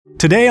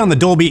Today on the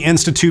Dolby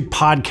Institute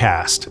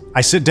podcast,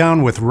 I sit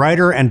down with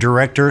writer and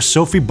director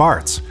Sophie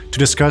Bartz to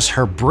discuss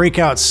her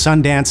breakout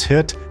Sundance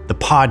hit, The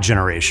Pod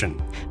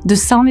Generation. The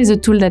sound is a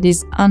tool that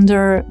is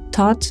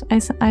under-taught,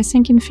 I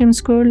think, in film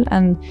school,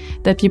 and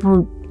that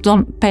people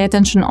don't pay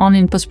attention on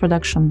in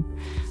post-production.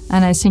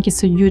 And I think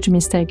it's a huge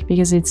mistake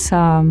because it's... there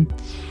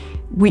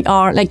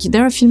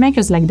are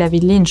filmmakers like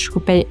David Lynch who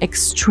pay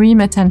extreme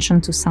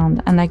attention to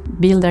sound and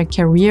build their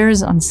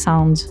careers on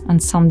sound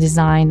and sound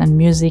design and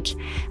music.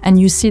 And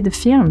you see the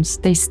films,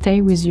 they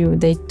stay with you,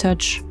 they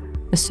touch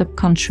a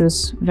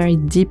subconscious, very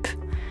deep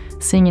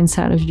thing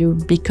inside of you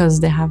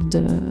because they have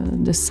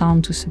the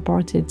sound to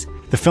support it.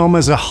 The film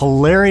is a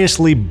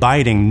hilariously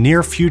biting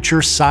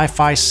near-future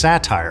sci-fi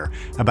satire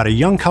about a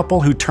young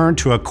couple who turn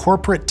to a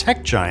corporate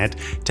tech giant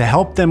to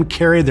help them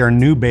carry their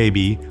new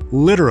baby,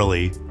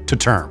 literally, to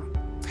term.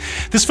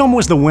 This film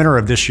was the winner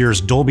of this year's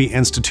Dolby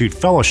Institute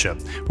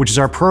Fellowship, which is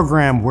our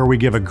program where we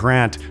give a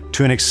grant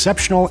to an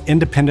exceptional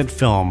independent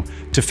film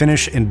to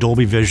finish in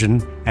Dolby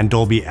Vision and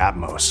Dolby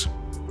Atmos.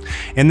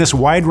 In this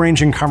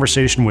wide-ranging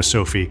conversation with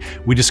Sophie,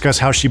 we discuss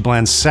how she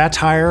blends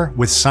satire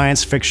with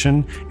science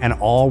fiction and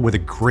all with a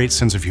great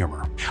sense of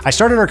humor. I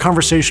started our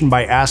conversation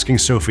by asking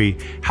Sophie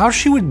how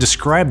she would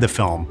describe the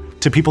film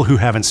to people who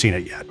haven't seen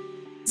it yet.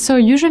 So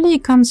usually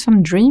it comes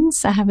from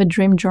dreams. I have a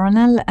dream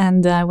journal,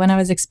 and when I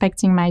was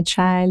expecting my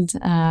child,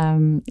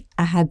 I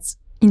had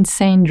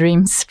insane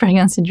dreams,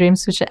 pregnancy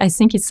dreams, which I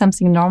think is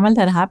something normal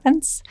that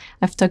happens.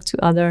 I've talked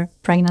to other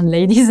pregnant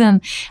ladies,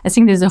 and I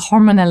think there's a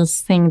hormonal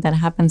thing that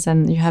happens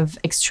and you have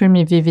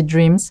extremely vivid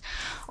dreams.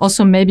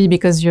 Also, maybe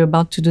because you're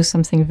about to do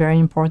something very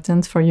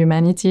important for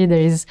humanity, there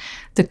is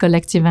the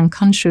collective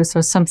unconscious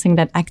or something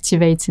that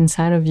activates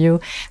inside of you.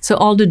 So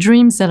all the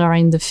dreams that are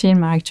in the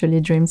film are actually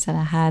dreams that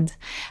I had.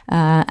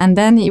 And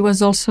then it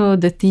was also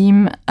the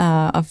theme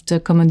of the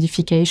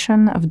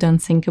commodification of the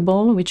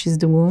unthinkable, which is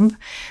the womb,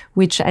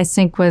 which I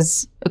think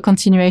was a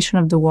continuation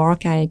of the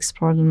work I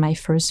explored in my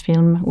first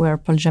film, where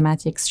Paul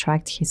Giamatti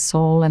extracts his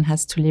soul and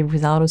has to live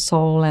without a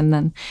soul, and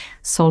then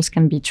souls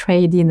can be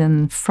traded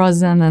and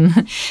frozen.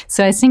 And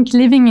so I think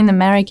living in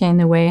America in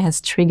a way has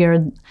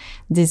triggered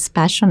this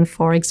passion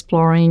for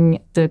exploring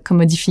the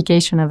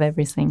commodification of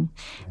everything.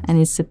 And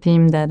it's a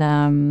theme that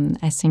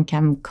I think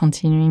I'm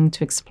continuing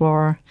to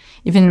explore.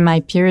 Even in my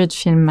period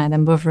film,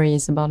 Madame Bovary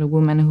is about a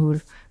woman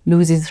who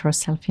loses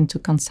herself into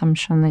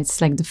consumption.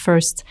 It's like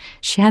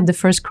she had the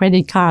first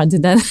credit card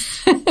that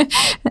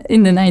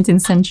in the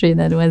 19th century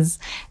that was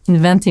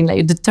inventing,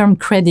 like the term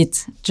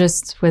credit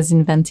just was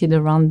invented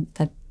around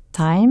that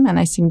time. And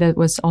I think that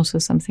was also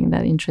something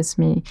that interests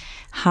me,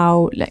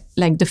 how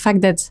like the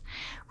fact that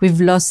we've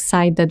lost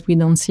sight that we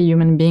don't see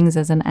human beings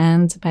as an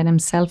end by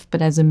themselves,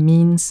 but as a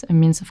means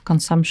of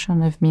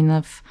consumption, a means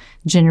of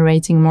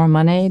generating more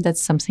money.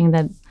 That's something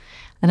that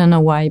I don't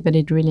know why, but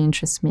it really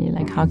interests me,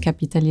 like how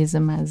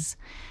capitalism has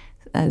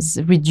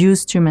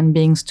reduced human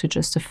beings to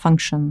just a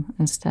function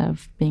instead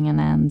of being an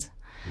end.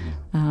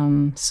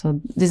 So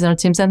these are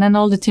themes. And then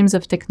all the themes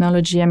of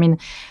technology. I mean,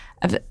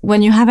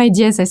 when you have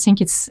ideas, I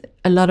think it's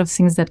a lot of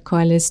things that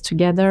coalesce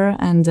together.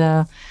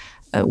 And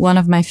one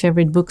of my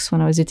favorite books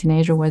when I was a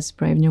teenager was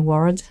Brave New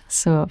World.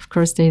 So, of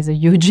course, there is a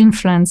huge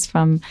influence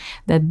from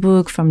that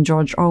book, from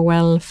George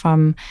Orwell,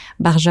 from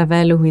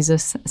Barjavel, who is a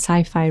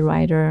sci-fi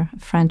writer,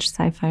 French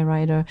sci-fi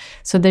writer.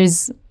 So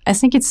I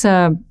think it's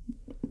a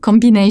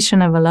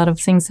combination of a lot of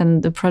things,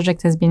 and the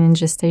project has been in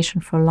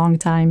gestation for a long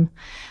time.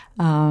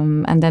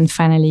 And then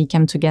finally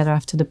came together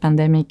after the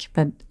pandemic.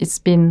 But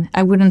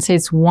I wouldn't say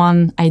it's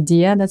one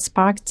idea that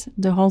sparked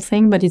the whole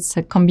thing, but it's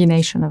a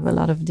combination of a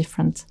lot of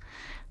different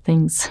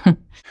things.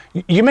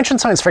 You mentioned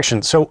science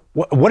fiction. So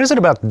what is it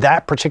about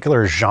that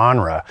particular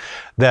genre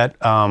that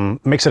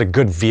makes it a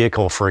good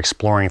vehicle for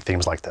exploring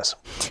themes like this?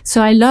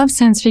 So I love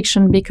science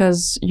fiction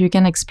because you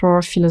can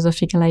explore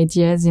philosophical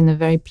ideas in a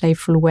very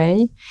playful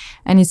way.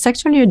 And it's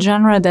actually a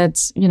genre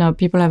that,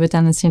 people have a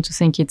tendency to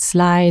think it's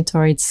light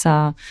or it's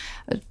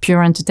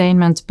pure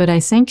entertainment. But I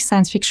think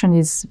science fiction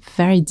is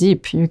very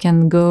deep. You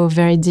can go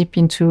very deep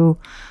into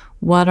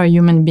what are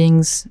human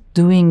beings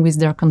doing with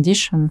their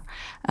condition?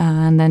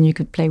 And then you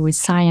could play with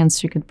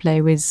science, you could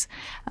play with,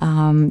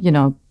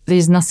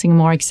 there's nothing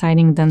more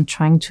exciting than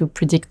trying to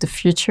predict the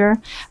future.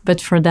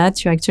 But for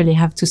that, you actually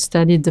have to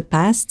study the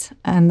past.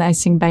 And I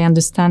think by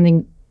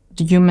understanding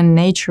the human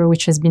nature,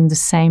 which has been the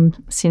same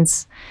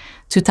since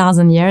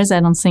 2,000 years, I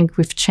don't think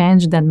we've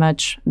changed that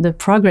much. The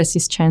progress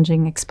is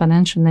changing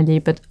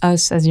exponentially, but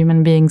us as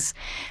human beings,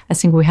 I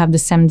think we have the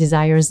same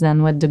desires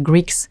than what the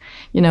Greeks,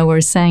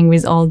 were saying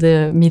with all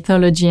the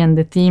mythology and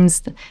the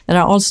themes that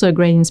are also a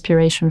great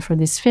inspiration for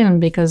this film,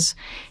 because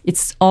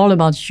it's all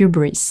about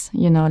hubris,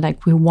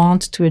 like we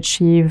want to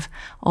achieve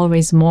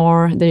always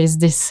more. There is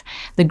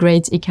the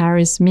great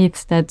Icarus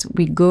myth that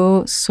we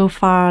go so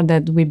far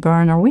that we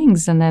burn our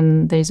wings and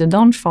then there's a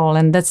downfall,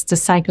 and that's the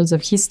cycles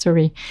of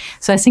history.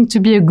 So I think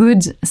to be a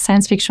good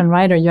science fiction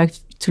writer, you have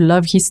to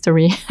love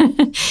history.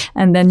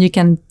 And then you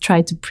can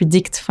try to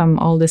predict from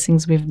all the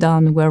things we've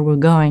done where we're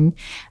going.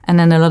 And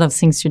then a lot of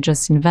things you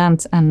just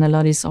invent. And a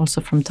lot is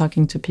also from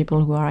talking to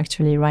people who are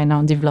actually right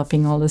now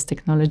developing all those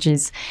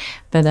technologies.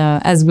 But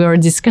as we were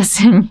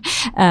discussing,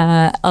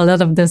 a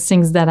lot of those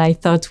things that I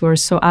thought were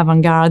so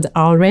avant-garde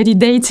are already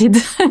dated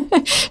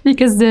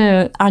because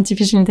the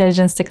artificial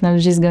intelligence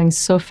technology is going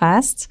so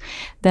fast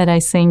that I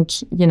think,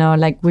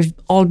 like we've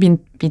all been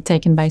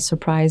taken by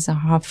surprise of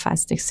how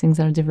fast these things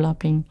are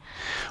developing.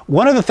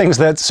 One of the things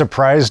that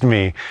surprised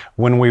me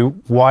when we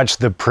watched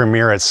the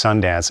premiere at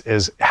Sundance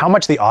is how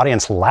much the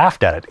audience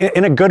laughed at it,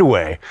 in a good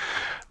way.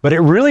 But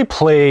it really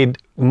played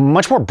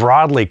much more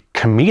broadly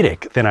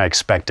comedic than I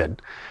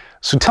expected.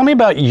 So tell me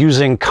about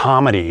using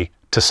comedy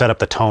to set up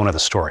the tone of the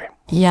story.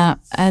 Yeah,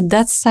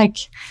 that's like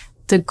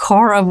the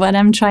core of what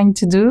I'm trying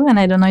to do. And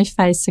I don't know if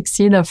I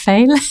succeed or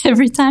fail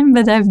every time,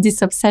 but I have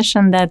this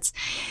obsession that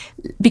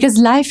because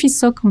life is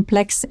so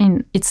complex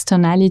in its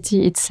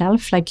tonality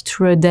itself, like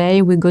through a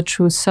day, we go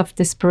through soft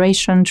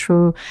desperation,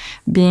 through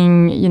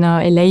being,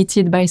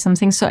 elated by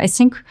something. So I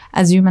think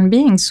as human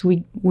beings,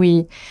 we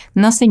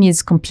nothing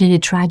is completely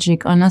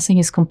tragic or nothing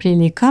is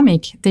completely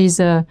comic.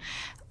 There's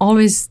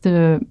always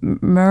the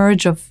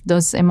merge of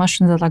those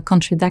emotions that are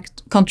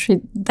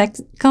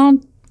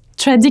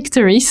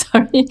contradictory,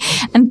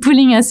 and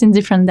pulling us in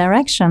different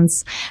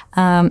directions.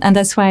 And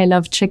that's why I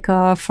love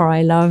Chekhov, or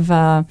I love,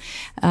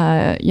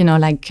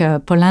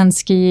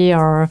 Polanski,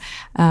 or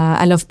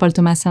I love Paul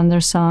Thomas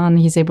Anderson.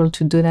 He's able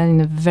to do that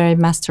in a very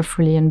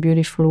masterfully and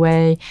beautiful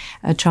way.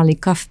 Charlie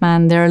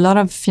Kaufman. There are a lot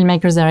of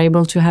filmmakers that are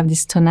able to have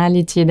this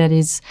tonality that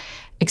is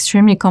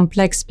extremely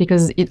complex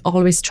because it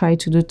always tries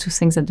to do two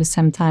things at the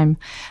same time.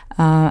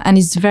 And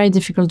it's very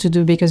difficult to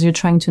do because you're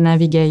trying to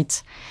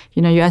navigate.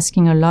 You're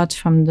asking a lot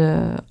from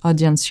the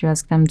audience. You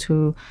ask them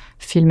to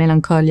feel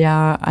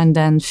melancholia and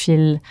then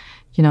feel,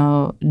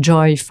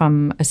 joy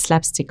from a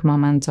slapstick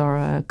moment or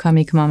a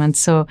comic moment.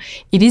 So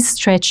it is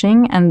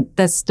stretching, and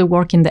that's the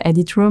work in the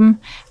edit room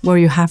where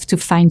you have to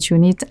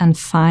fine-tune it and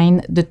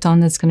find the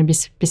tone that's going to be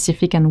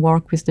specific and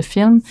work with the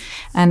film.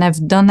 And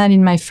I've done that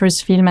in my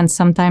first film, and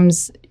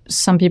sometimes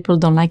some people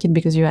don't like it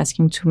because you're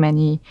asking too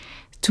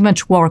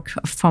much work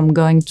from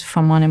going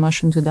from one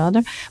emotion to the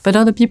other. But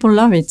other people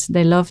love it.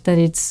 They love that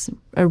it's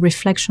a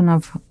reflection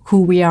of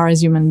who we are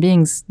as human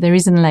beings. There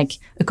isn't like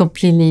a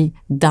completely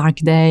dark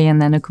day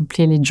and then a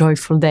completely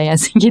joyful day. I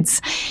think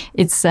it's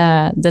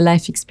the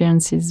life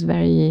experience is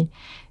very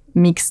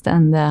mixed,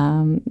 and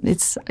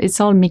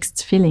it's all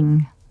mixed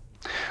feeling.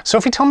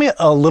 Sophie, tell me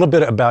a little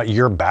bit about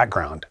your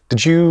background.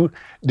 Did you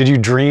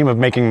dream of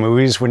making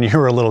movies when you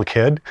were a little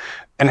kid?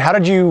 And how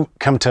did you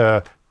come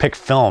to pick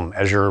film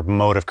as your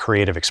mode of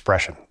creative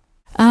expression?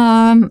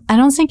 I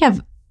don't think I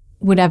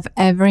would have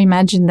ever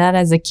imagined that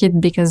as a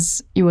kid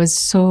because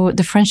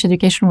the French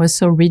education was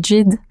so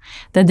rigid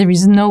that there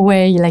is no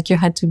way, you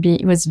had to be,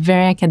 it was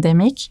very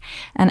academic.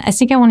 And I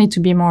think I wanted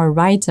to be more a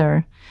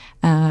writer.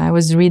 I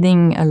was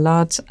reading a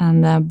lot,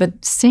 but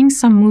seeing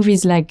some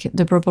movies like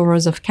The Purple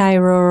Rose of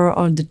Cairo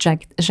or the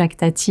Jacques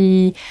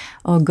Tati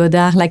or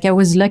Godard, I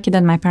was lucky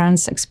that my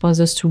parents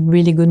exposed us to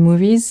really good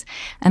movies,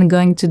 and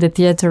going to the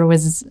theater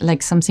was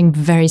like something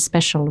very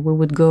special. We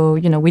would go,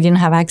 we didn't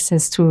have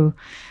access to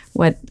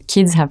what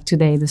kids have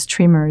today, the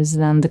streamers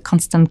and the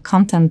constant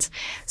content.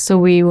 So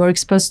we were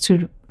exposed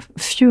to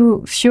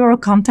fewer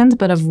content,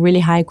 but of really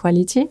high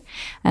quality.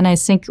 And I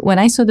think when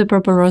I saw The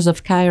Purple Rose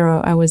of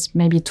Cairo, I was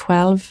maybe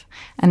 12.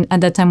 And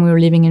at that time we were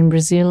living in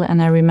Brazil.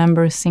 And I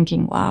remember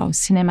thinking, wow,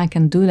 cinema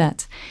can do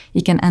that.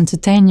 It can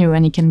entertain you,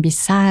 and it can be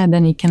sad,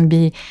 and it can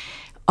be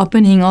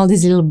opening all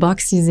these little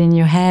boxes in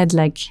your head,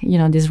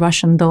 these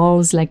Russian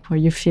dolls, where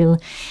you feel.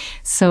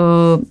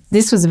 So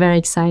this was very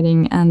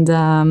exciting. And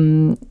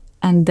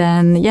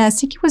then, I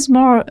think it was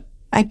more,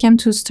 I came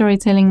to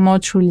storytelling more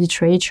through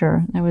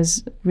literature. I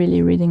was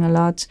really reading a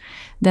lot.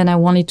 Then I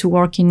wanted to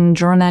work in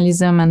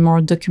journalism and more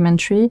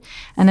documentary.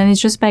 And then it's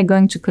just by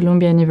going to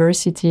Columbia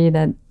University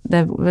that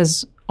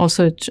was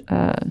also,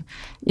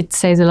 it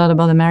says a lot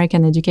about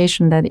American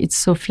education, that it's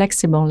so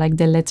flexible.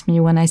 They let me,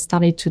 when I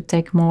started to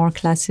take more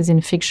classes in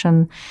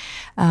fiction,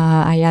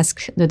 I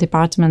asked the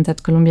department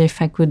at Columbia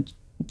if I could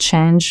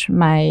change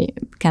my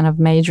kind of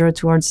major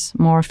towards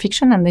more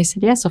fiction, and they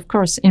said yes, of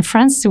course. In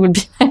France it would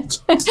be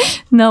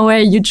no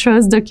way, you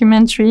chose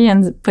documentary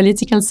and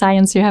political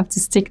science, you have to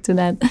stick to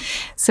that.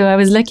 So I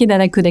was lucky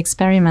that I could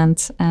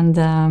experiment, and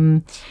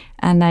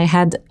I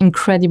had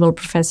incredible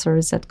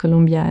professors at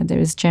Columbia. There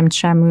is James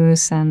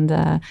Chamus and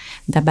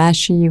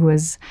Dabashi, who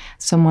was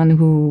someone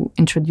who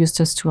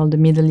introduced us to all the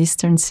Middle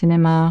Eastern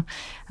cinema.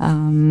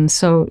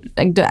 So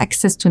the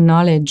access to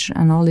knowledge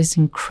and all these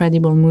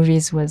incredible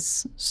movies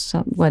was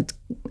what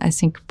I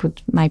think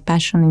put my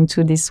passion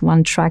into this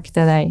one track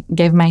that I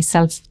gave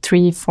myself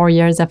 3-4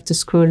 years after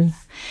school,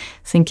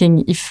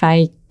 thinking if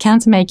I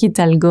can't make it,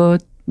 I'll go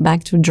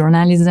back to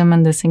journalism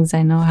and the things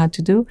I know how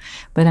to do,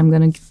 but I'm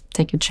going to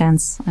take a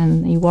chance,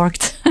 and it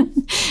worked.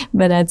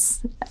 But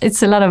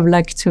it's a lot of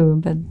luck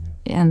too,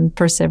 and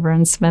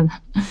perseverance. But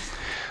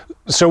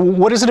so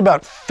what is it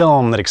about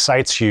film that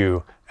excites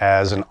you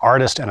as an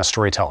artist and a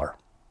storyteller?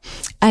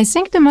 I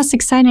think the most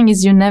exciting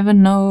is you never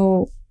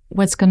know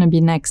what's going to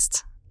be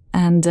next.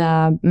 And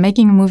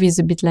making a movie is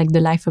a bit like the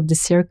life of the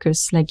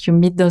circus. Like you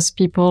meet those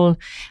people.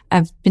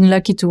 I've been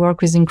lucky to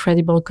work with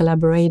incredible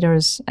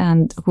collaborators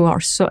and who are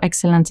so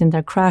excellent in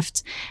their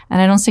craft. And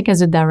I don't think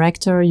as a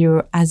director,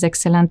 you're as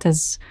excellent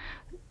as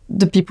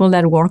the people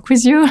that work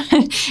with you.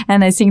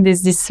 And I think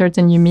there's this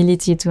certain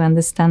humility to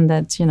understand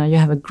that, you know, you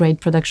have a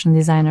great production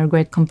designer, a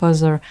great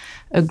composer,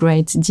 a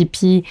great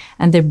DP,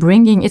 and they're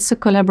bringing, it's a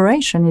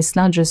collaboration. It's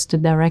not just the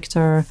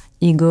director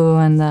ego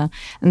and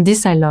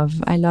this I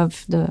love. I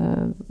love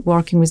the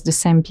working with the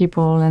same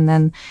people. And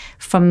then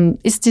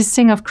it's this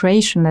thing of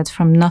creation that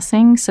from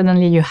nothing,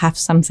 suddenly you have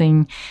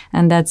something.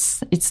 And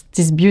it's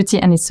this beauty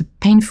and it's a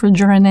painful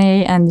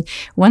journey. And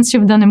once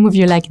you've done a movie,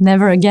 you're like,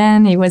 never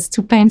again. It was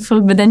too painful,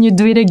 but then you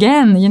do it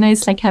again. You know,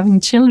 it's like having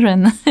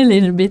children a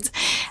little bit.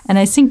 And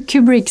I think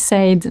Kubrick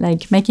said,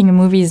 like, making a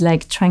movie is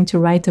like trying to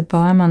write a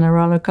poem on a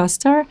roller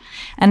coaster.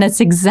 And that's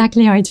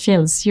exactly how it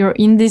feels. You're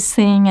in this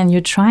thing and you're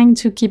trying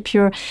to keep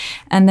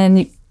and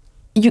then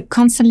you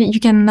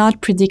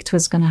cannot predict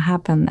what's going to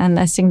happen. And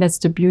I think that's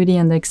the beauty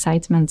and the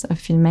excitement of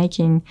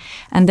filmmaking.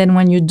 And then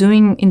when you're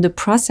doing, in the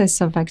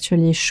process of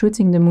actually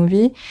shooting the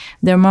movie,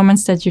 there are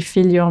moments that you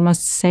feel you're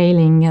almost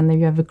sailing and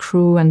you have a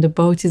crew and the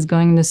boat is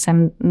going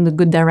in the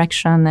good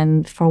direction.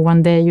 And for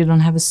one day you don't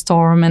have a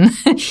storm and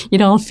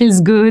it all feels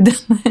good.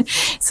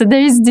 So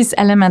there is this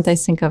element, I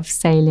think, of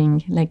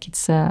sailing. Like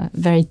it's a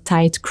very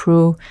tight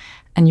crew.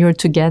 And you're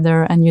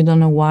together and you don't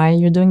know why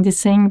you're doing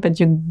this thing, but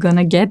you're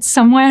gonna get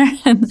somewhere.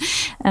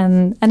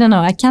 And I don't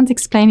know, I can't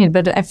explain it,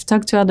 but I've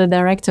talked to other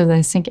directors.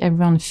 I think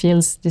everyone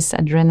feels this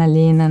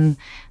adrenaline and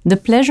the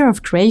pleasure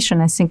of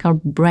creation. I think our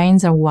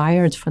brains are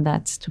wired for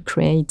that, to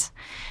create.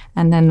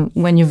 And then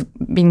when you've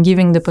been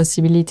given the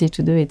possibility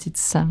to do it,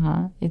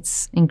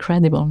 it's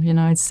incredible. You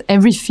know,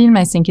 every film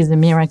I think is a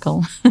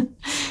miracle.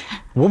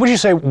 What would you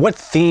say, what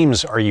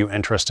themes are you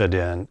interested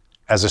in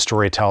as a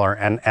storyteller,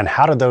 and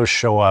how do those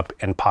show up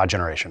in Pod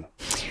Generation?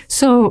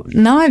 So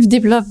now I've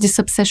developed this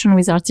obsession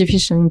with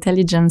artificial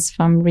intelligence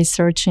from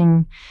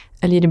researching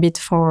a little bit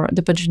for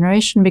the Pod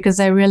Generation, because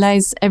I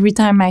realized every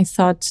time I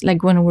thought,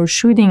 like when we were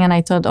shooting and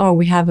I thought, oh,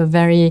 we have a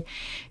very,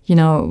 you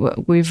know,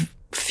 we've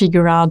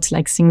figured out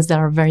like things that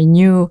are very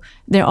new,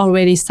 they're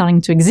already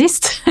starting to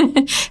exist,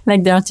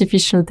 like the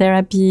artificial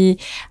therapy.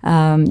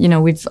 You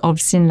know, we've all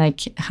seen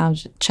like how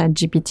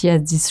ChatGPT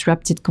has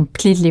disrupted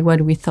completely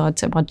what we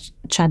thought about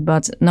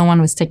chatbots. No one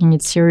was taking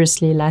it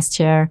seriously last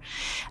year.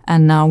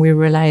 And now we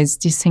realize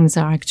these things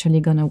are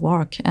actually going to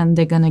work and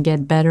they're going to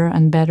get better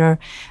and better.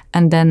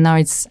 And then now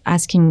it's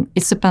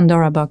a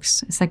Pandora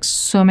box. It's like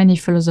so many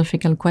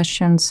philosophical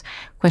questions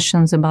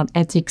about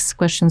ethics,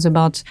 questions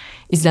about,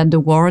 is that the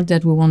world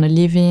that we want to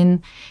live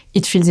in?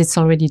 It feels it's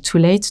already too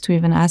late to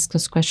even ask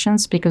those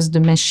questions because the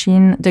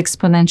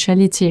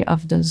exponentiality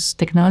of those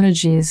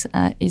technologies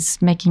is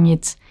making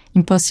it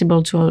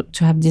impossible to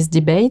have this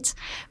debate.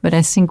 But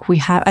I think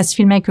as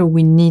filmmakers,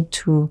 we need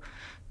to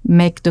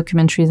make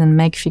documentaries and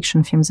make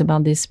fiction films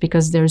about this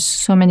because there's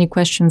so many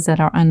questions that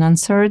are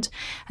unanswered.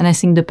 And I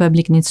think the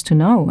public needs to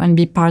know and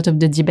be part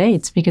of the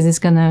debate because it's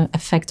going to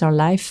affect our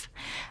life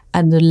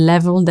at the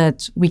level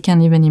that we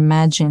can't even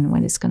imagine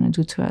what it's going to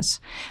do to us.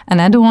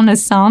 And I don't want to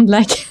sound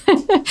like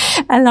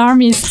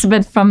alarmist,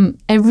 but from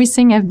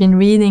everything I've been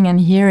reading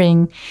and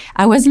hearing,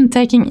 I wasn't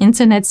taking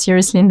internet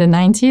seriously in the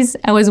 90s.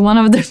 I was one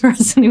of the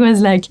person who was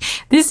like,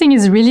 this thing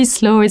is really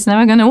slow, it's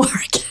never going to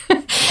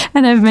work.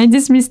 And I've made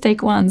this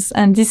mistake once.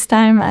 And this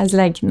time I was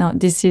like, no,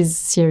 this is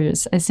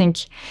serious, I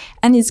think.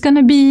 And it's going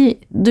to be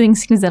doing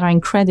things that are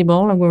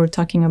incredible. We were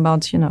talking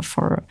about, you know,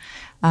 for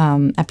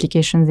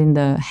applications in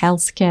the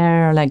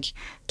healthcare, like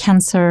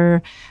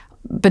cancer,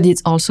 but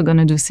it's also going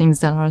to do things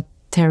that are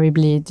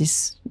terribly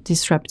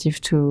disruptive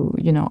to,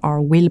 you know,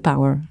 our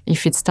willpower.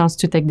 If it starts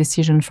to take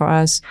decision for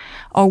us,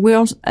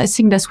 I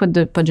think that's what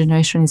the Pod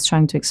Generation is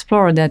trying to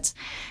explore, that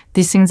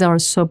these things are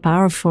so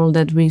powerful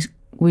that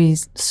we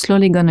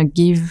slowly going to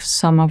give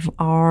some of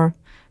our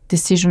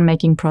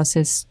decision-making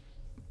process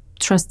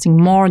trusting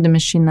more the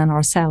machine than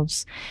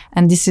ourselves.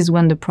 And this is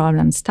when the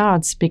problem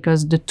starts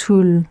because the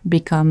tool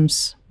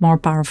becomes more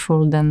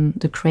powerful than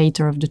the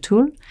creator of the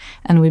tool.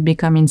 And we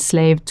become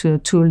enslaved to a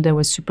tool that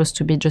was supposed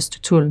to be just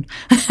a tool.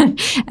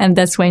 And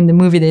that's why in the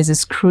movie there's a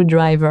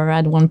screwdriver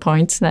at one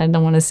point, I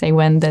don't want to say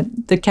when, that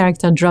the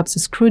character drops a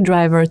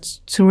screwdriver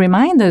to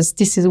remind us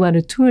this is what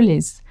a tool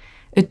is.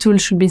 A tool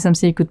should be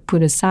something you could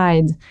put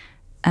aside.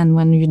 And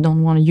when you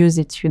don't want to use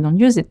it, you don't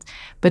use it.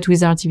 But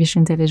with artificial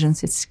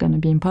intelligence, it's going to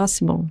be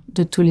impossible.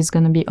 The tool is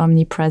going to be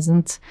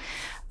omnipresent.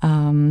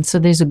 So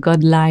there's a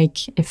godlike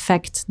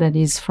effect that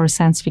is, for a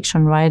science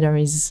fiction writer,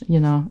 is,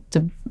 you know,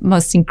 the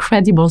most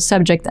incredible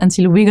subject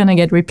until we're going to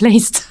get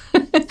replaced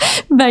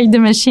by the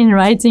machine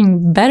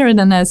writing better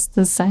than us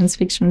the science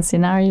fiction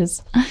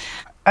scenarios.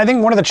 I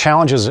think one of the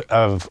challenges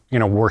of, you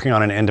know, working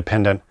on an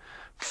independent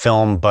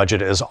film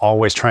budget is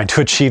always trying to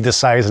achieve the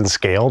size and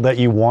scale that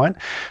you want.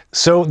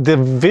 So the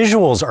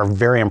visuals are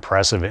very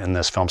impressive in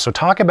this film. So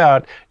talk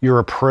about your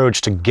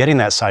approach to getting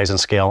that size and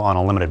scale on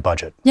a limited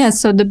budget. Yeah,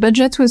 so the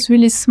budget was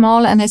really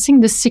small, and I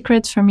think the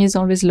secret for me is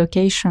always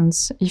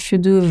locations. If you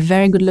do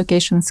very good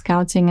location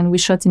scouting, and we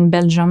shot in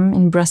Belgium,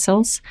 in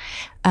Brussels,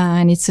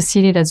 and it's a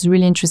city that's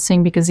really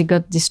interesting because it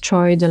got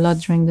destroyed a lot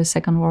during the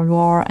Second World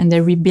War, and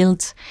they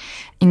rebuilt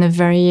in a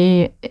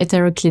very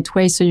heteroclite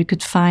way. So you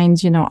could find,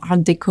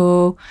 Art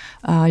Deco,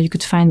 you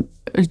could find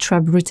ultra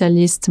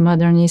brutalist,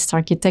 modernist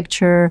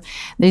architecture.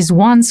 There's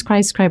one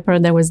skyscraper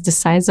that was the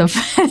size of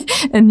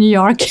a New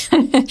York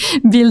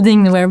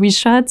building where we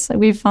shot.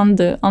 We found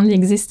the only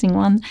existing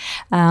one.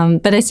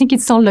 But I think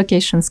it's all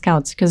location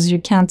scouts because you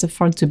can't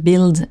afford to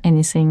build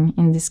anything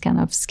in this kind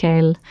of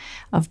scale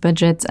of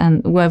budget.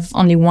 And we have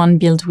only one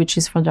build, which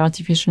is for the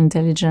artificial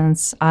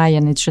intelligence eye,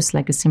 and it's just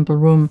like a simple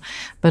room.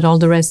 But all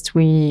the rest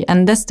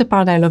and that's the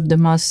part I love the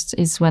most,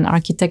 is when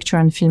architecture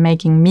and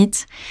filmmaking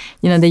meet.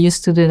 They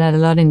used to do that a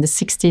lot in the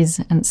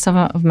 60s, and some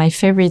of my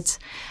favorite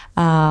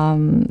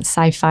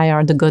sci-fi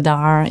are the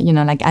Godard,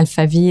 like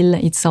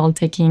Alphaville. It's all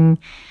taking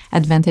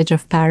advantage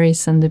of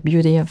Paris and the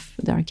beauty of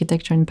the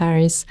architecture in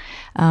Paris.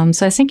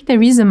 So I think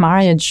there is a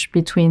marriage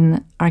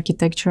between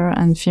architecture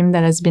and film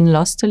that has been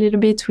lost a little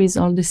bit with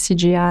all the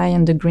CGI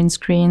and the green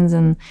screens.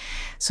 And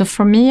so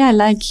for me, I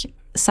like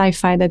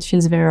sci-fi that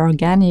feels very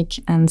organic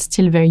and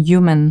still very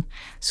human.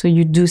 So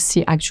you do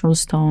see actual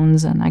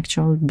stones and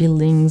actual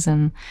buildings,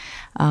 and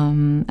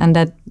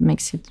that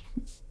makes it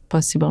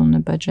possible on a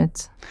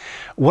budget.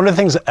 One of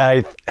the things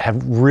I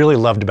have really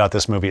loved about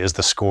this movie is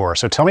the score.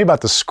 So tell me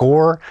about the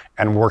score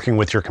and working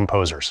with your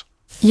composers.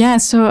 Yeah,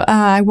 so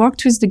I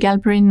worked with the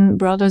Galperin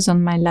brothers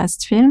on my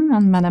last film,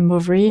 on Madame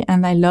Bovary,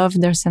 and I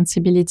love their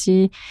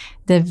sensibility.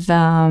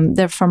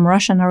 They're from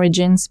Russian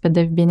origins, but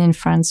they've been in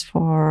France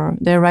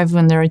they arrived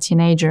when they're a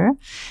teenager.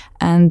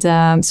 And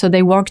so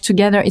they work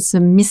together. It's a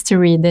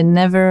mystery. They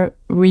never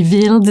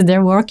revealed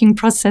their working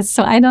process.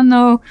 So I don't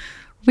know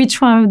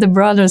which one of the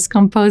brothers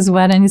composed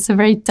what, and it's a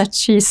very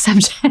touchy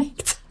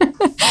subject.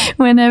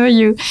 Whenever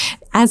you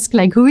ask,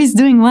 who is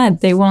doing what,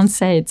 they won't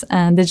say it.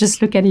 And they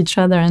just look at each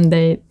other and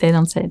they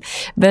don't say it.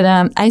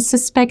 But I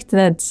suspect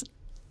that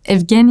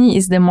Evgeny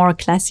is the more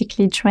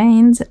classically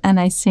trained, and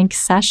I think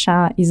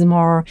Sasha is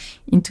more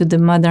into the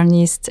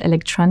modernist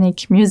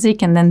electronic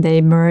music, and then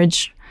they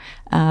merge,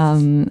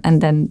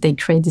 and then they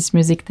create this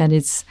music that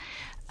is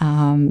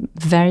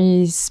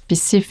very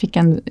specific,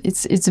 and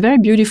it's very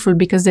beautiful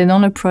because they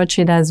don't approach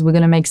it as we're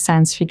going to make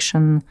science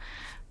fiction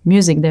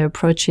music. They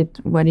approach it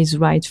what is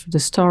right for the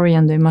story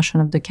and the emotion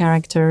of the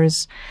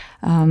characters.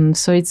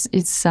 So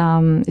it's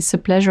a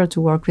pleasure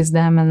to work with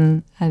them,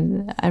 and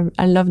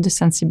I love the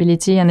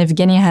sensibility. And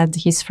Evgeny had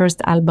his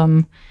first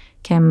album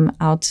came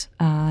out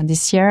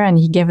this year, and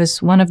he gave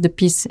us one of the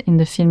pieces in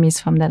the film is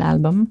from that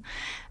album,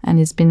 and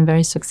it's been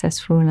very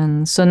successful.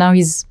 And so now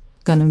he's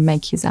going to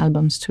make his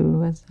albums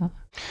too.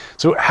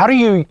 So how do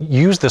you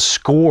use the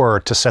score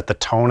to set the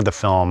tone of the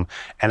film,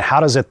 and how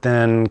does it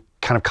then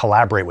kind of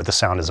collaborate with the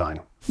sound design?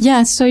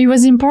 Yeah, so it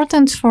was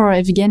important for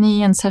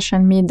Evgeny and Sasha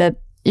and me that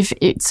if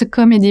it's a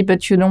comedy,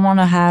 but you don't want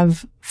to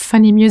have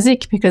funny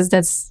music, because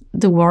that's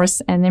the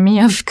worst enemy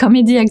of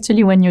comedy,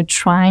 actually, when you're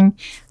trying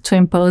to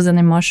impose an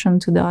emotion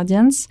to the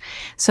audience.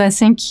 So I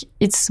think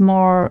it's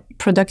more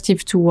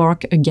productive to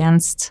work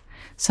against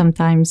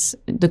sometimes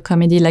the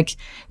comedy.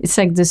 It's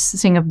like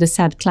this thing of the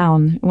sad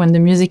clown. When the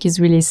music is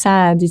really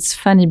sad, it's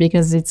funny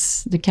because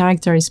the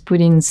character is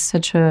put in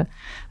such a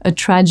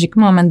tragic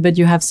moment, but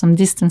you have some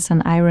distance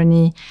and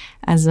irony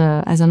as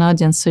an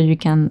audience,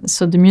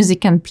 so the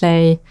music can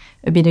play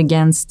a bit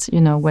against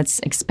what's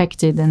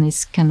expected, and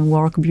it can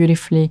work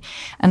beautifully.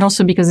 And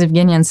also because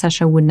Evgeny and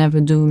Sasha would never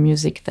do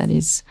music that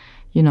is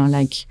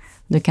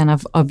the kind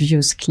of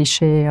obvious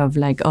cliche of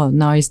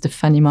now is the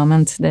funny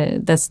moment.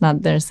 That's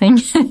not their thing.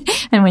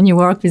 And when you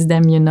work with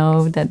them,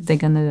 that they're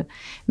gonna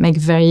make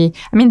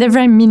they're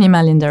very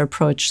minimal in their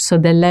approach. So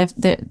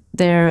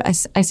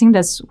I think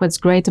that's what's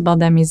great about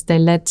them, is they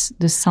let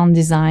the sound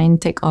design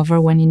take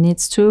over when it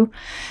needs to,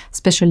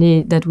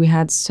 especially that we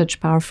had such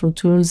powerful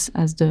tools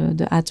as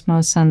the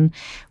Atmos, and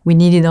we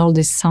needed all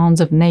these sounds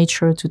of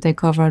nature to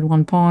take over at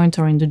one point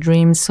or in the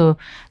dreams. So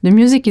the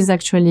music is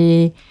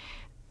actually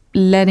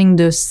letting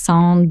the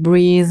sound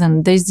breathe,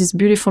 and there's this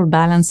beautiful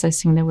balance, I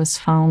think, that was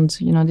found.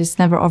 This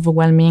never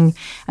overwhelming.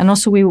 And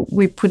also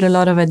we put a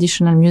lot of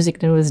additional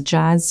music. There was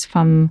jazz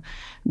from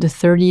the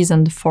 30s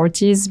and the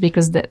 40s,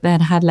 because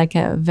that had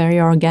a very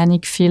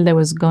organic feel that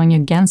was going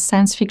against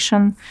science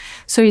fiction.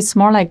 So it's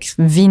more like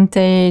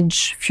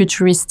vintage,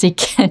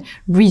 futuristic,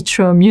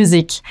 retro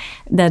music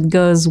that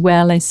goes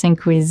well, I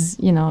think, with,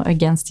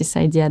 against this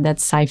idea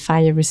that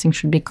sci-fi, everything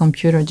should be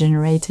computer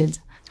generated.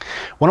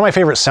 One of my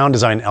favorite sound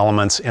design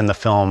elements in the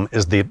film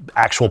is the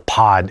actual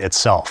pod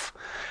itself.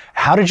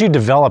 How did you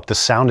develop the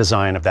sound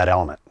design of that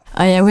element?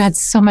 Oh yeah, we had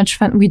so much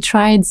fun. We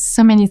tried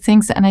so many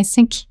things, and I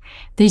think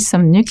there's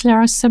some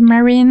nuclear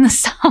submarine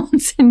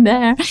sounds in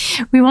there.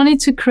 We wanted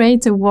to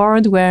create a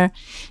world where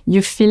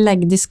you feel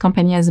like this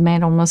company has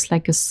made almost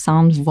like a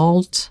sound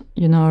vault,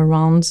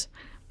 around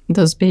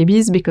those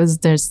babies, because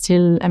they're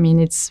still,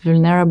 it's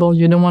vulnerable.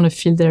 You don't want to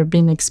feel they're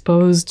being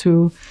exposed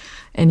to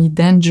any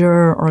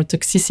danger or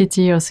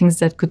toxicity or things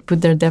that could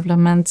put their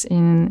development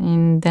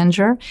in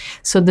danger.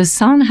 So the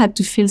sound had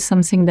to feel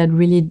something that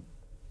really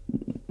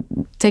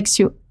takes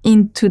you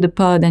into the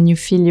pod, and you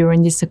feel you're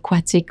in this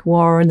aquatic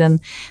world, and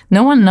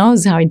no one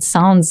knows how it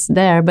sounds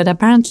there. But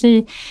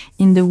apparently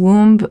in the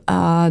womb,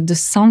 the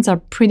sounds are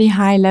pretty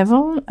high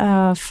level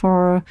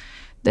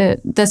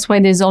that's why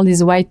there's all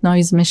these white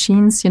noise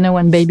machines,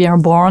 when baby are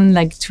born,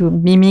 like to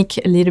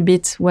mimic a little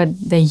bit what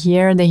they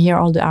hear. They hear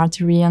all the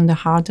artery and the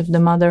heart of the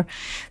mother.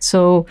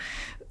 So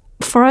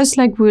for us,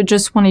 we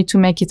just wanted to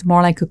make it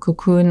more like a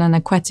cocoon, an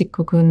aquatic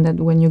cocoon, that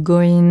when you go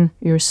in,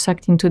 you're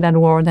sucked into that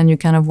world and you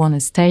kind of want to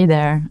stay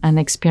there and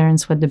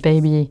experience what the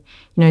baby,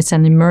 it's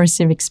an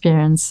immersive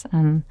experience,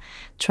 and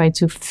try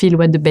to feel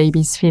what the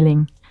baby is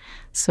feeling.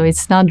 So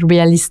it's not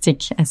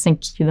realistic. I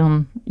think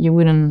you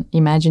wouldn't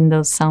imagine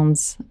those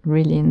sounds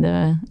really in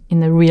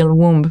the real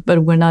womb,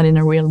 but we're not in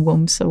a real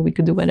womb, so we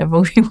could do whatever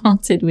we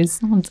wanted with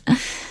sound.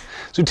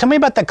 So tell me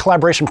about that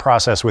collaboration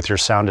process with your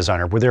sound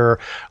designer. Were there,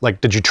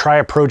 did you try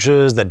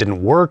approaches that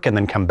didn't work and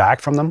then come back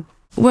from them?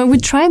 Well, we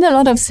tried a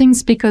lot of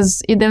things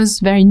because it was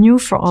very new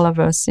for all of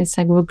us. It's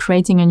like we're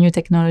creating a new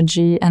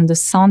technology, and the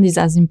sound is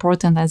as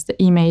important as the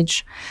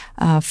image.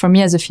 For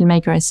me as a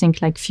filmmaker, I think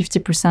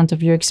 50%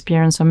 of your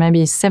experience, or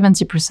maybe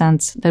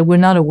 70% that we're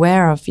not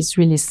aware of, is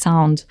really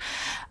sound.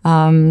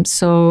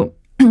 So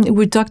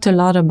we talked a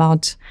lot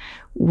about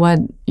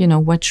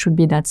what should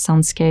be that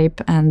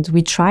soundscape, and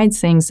we tried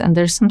things, and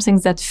there's some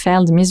things that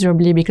failed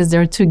miserably because they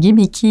were too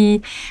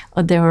gimmicky,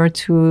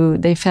 or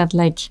they felt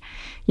like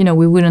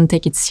we wouldn't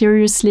take it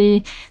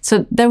seriously.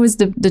 So that was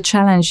the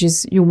challenge,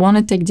 is you want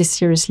to take this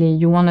seriously.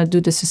 You want to do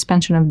the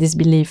suspension of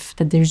disbelief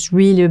that there's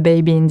really a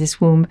baby in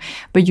this womb,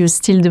 but you're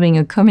still doing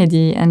a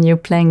comedy and you're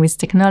playing with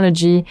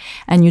technology,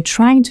 and you're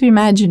trying to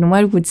imagine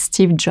what would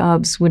Steve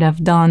Jobs would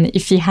have done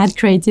if he had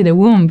created a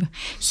womb.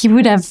 He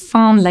would have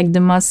found the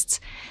most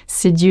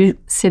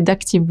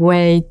seductive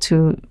way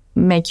to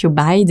make you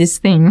buy this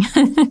thing.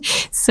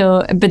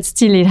 So, but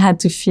still it had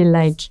to feel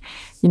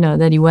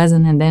that he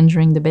wasn't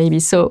endangering the baby.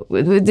 So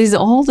there's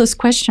all those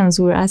questions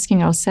we were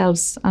asking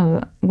ourselves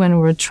when we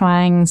were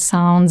trying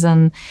sounds.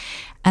 And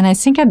I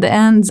think at the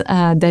end,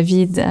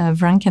 David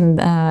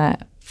Vranken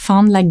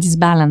found this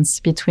balance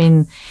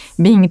between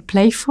being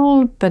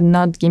playful but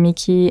not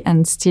gimmicky,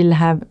 and still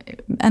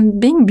and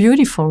being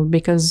beautiful,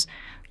 because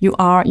you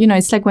are,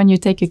 it's like when you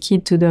take a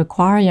kid to the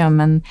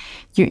aquarium and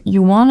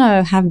you want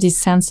to have this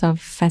sense of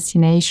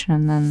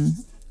fascination and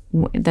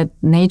that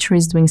nature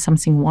is doing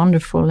something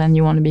wonderful, and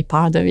you want to be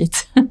part of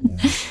it.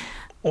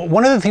 Well,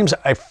 one of the themes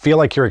I feel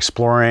like you're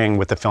exploring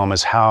with the film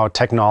is how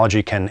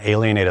technology can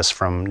alienate us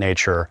from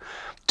nature,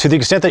 to the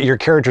extent that your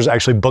characters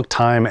actually book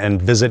time and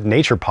visit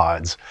nature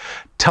pods.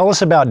 Tell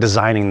us about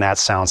designing that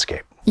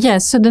soundscape. Yeah,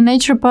 so the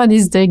nature pod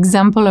is the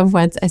example of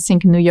what I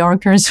think New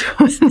Yorkers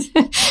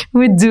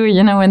would do,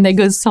 when they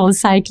go soul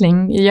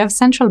cycling. You have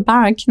Central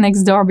Park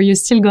next door, but you're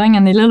still going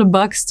in a little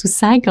box to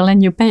cycle,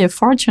 and you pay a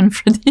fortune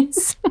for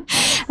this.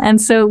 And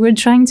so we're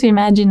trying to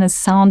imagine a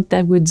sound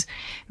that would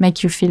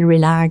make you feel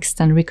relaxed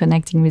and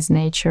reconnecting with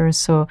nature.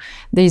 So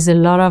there's a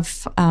lot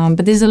of,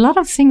 but there's a lot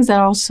of things that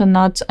are also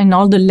not in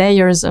all the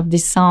layers of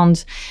this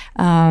sound.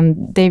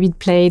 David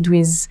played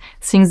with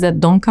things that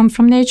don't come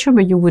from nature,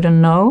 but you wouldn't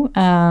know.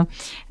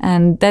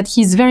 And that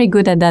he's very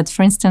good at that.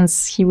 For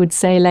instance, he would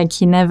say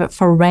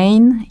for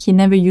rain, he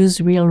never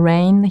used real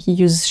rain. He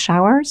used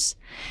showers,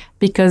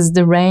 because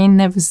the rain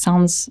never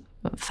sounds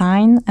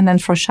fine. And then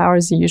for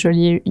showers, you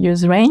usually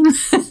use rain.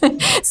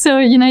 So,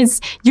 you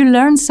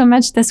learn so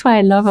much. That's what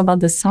I love about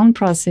the sound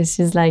process,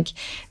 is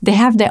they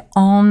have their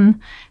own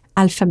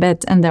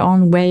alphabet and their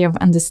own way of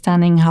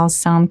understanding how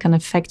sound can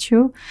affect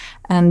you.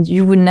 And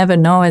you would never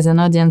know as an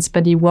audience,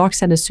 but it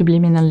works at a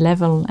subliminal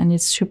level, and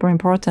it's super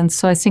important.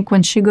 So I think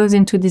when she goes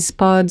into this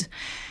pod,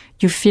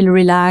 you feel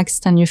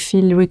relaxed and you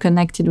feel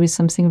reconnected with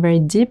something very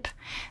deep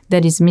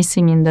that is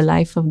missing in the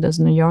life of those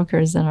New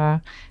Yorkers that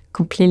are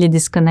completely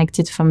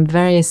disconnected from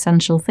very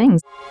essential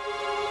things.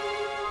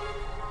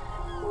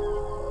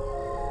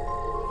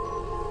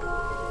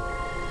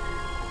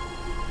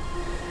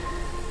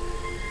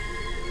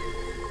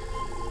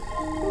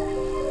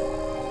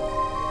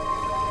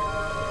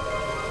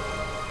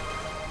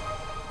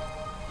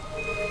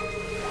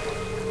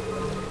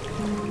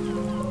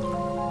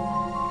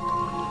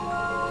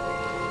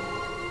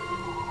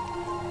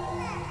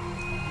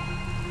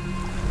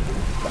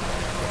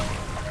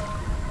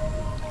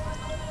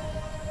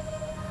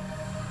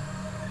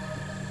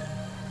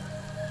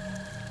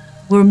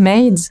 We're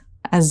made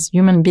as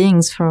human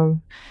beings for,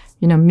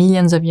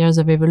 millions of years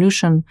of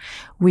evolution.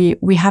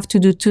 We have to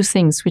do two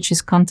things, which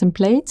is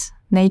contemplate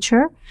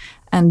nature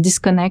and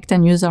disconnect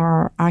and use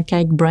our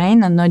archaic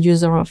brain and not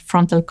use our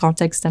frontal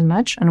cortex that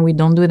much. And we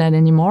don't do that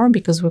anymore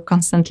because we're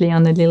constantly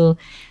on a little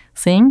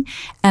thing.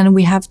 And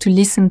we have to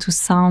listen to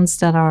sounds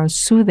that are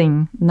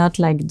soothing, not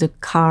like the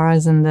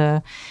cars and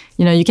the,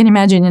 you can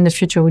imagine in the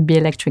future would be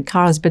electric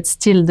cars, but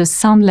still the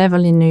sound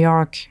level in New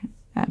York,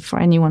 for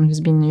anyone who's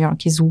been in New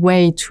York, is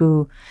way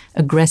too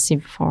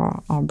aggressive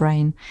for our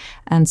brain.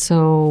 And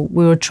so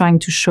we were trying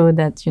to show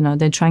that,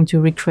 they're trying to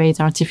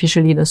recreate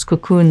artificially those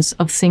cocoons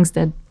of things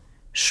that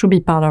should be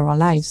part of our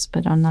lives,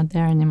 but are not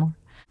there anymore.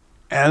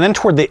 And then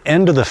toward the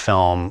end of the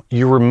film,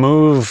 you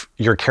remove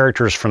your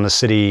characters from the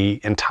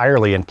city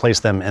entirely and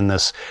place them in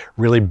this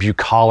really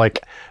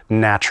bucolic,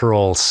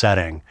 natural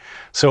setting.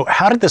 So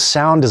how did the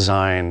sound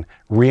design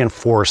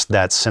reinforce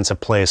that sense of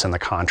place and the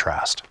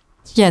contrast?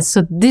 Yes,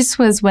 so this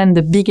was when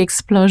the big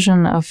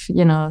explosion of,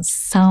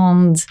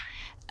 sound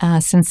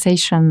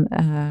sensation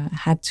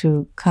had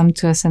to come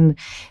to us. And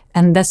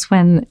that's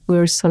when we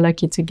were so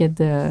lucky to get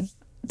the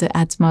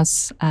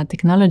Atmos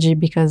technology,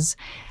 because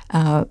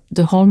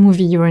the whole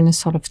movie, you're in a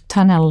sort of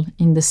tunnel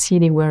in the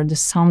city where the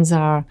sounds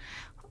are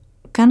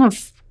kind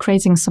of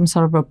creating some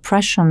sort of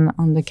oppression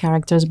on the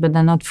characters, but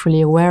they're not fully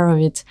aware of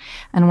it.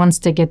 And once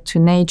they get to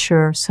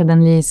nature,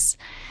 suddenly it's,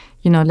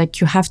 like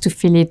you have to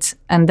feel it.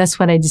 And that's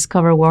what I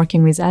discovered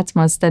working with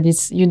Atmos, that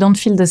you don't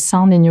feel the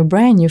sound in your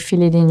brain, you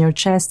feel it in your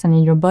chest and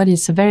in your body.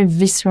 It's a very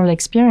visceral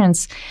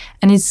experience.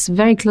 And it's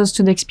very close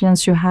to the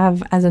experience you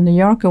have as a New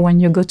Yorker when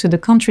you go to the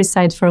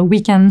countryside for a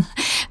weekend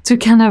to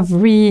kind of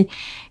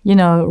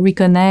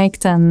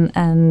reconnect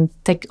and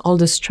take all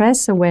the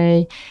stress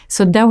away.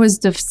 So that was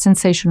the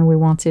sensation we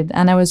wanted.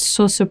 And I was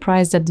so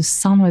surprised that the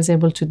sound was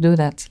able to do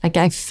that. Like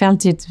I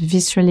felt it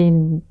viscerally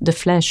in the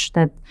flesh,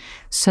 that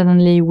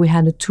suddenly we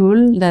had a tool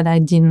that I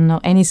didn't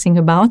know anything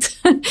about.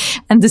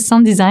 And the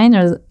sound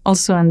designer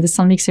also and the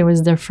sound mixer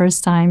was their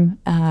first time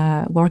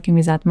working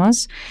with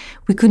Atmos.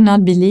 We could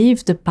not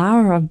believe the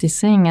power of this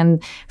thing.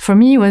 And for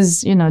me, it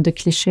was, the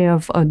cliche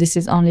of, oh, this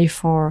is only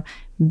for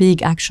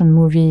big action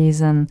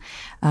movies and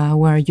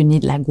where you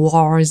need like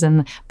wars.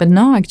 But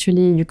no,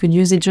 actually, you could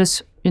use it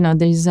just,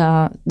 there's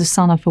the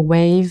sound of a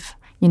wave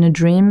in a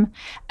dream,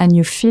 and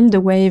you feel the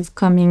wave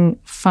coming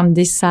from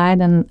this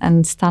side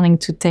and starting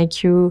to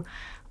take you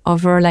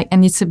over,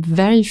 and it's a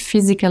very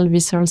physical,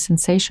 visceral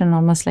sensation,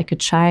 almost like a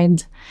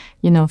child,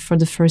 for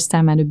the first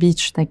time at a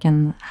beach, they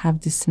can have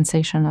this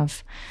sensation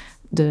of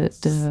the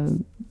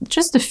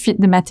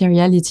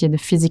materiality, the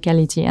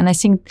physicality. And I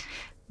think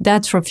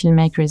that for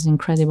filmmaker is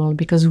incredible,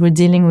 because we're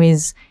dealing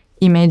with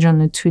image on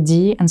a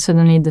 2D, and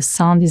suddenly the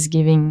sound is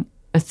giving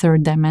a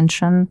third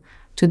dimension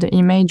to the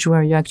image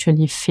where you're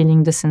actually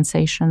feeling the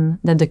sensation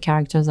that the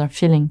characters are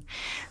feeling.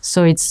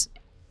 So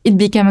it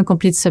became a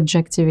complete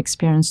subjective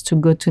experience to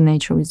go to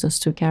nature with those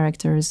two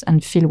characters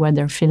and feel what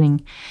they're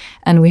feeling.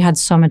 And we had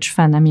so much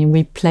fun. I mean,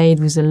 we played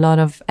with a lot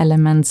of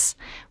elements.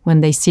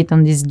 When they sit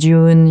on this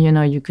dune,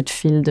 you could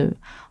feel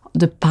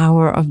the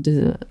power of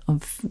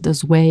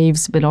those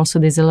waves, but also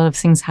there's a lot of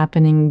things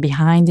happening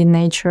behind in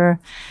nature.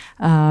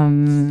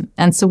 And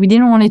so we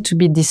didn't want it to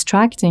be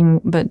distracting,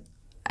 but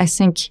I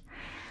think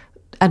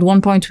at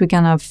one point we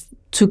kind of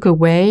took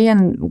away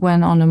and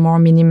went on a more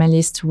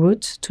minimalist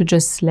route to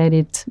just let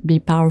it be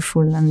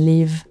powerful and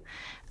live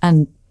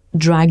and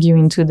drag you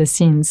into the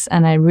scenes.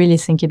 And I really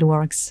think it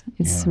works.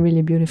 It's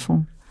really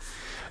beautiful.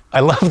 I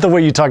love the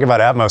way you talk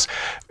about Atmos.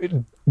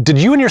 Did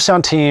you and your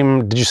sound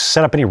team, did you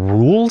set up any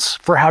rules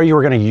for how you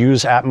were going to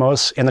use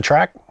Atmos in the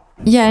track?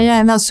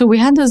 Yeah. No, so we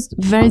had those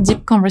very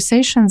deep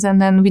conversations, and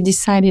then we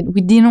decided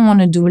we didn't want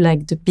to do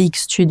like the big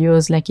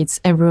studios, like it's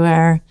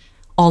everywhere,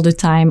 all the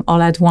time,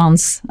 all at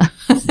once,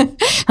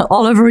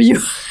 all over you,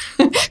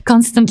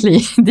 constantly,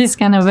 this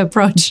kind of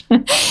approach.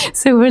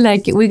 So we're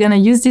going to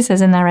use this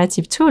as a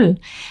narrative tool.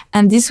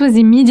 And this was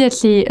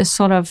immediately a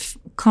sort of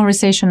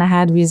conversation I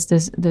had with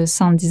the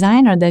sound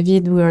designer,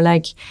 David. We were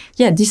like,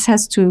 this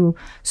has to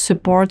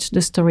support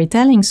the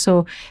storytelling.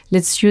 So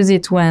let's use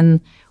it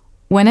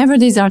whenever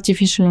there's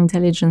artificial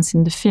intelligence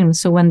in the film.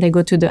 So when they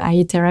go to the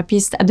AI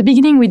therapist, at the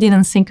beginning we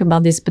didn't think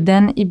about this, but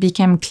then it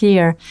became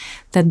clear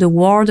that the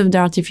world of the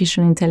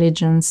artificial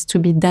intelligence, to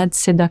be that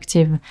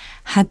seductive,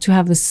 had to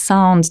have a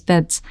sound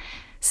that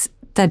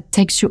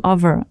takes you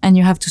over, and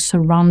you have to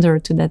surrender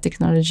to that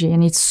technology.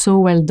 And it's so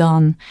well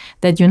done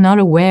that you're not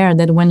aware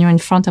that when you're in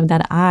front of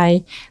that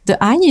eye, the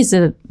eye is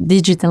a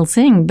digital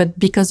thing, but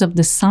because of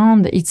the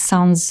sound, it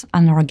sounds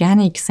an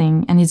organic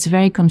thing. And it's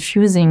very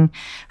confusing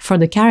for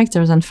the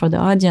characters and for the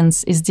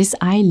audience. Is this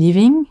eye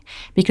living?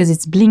 Because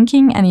it's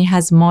blinking and it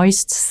has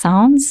moist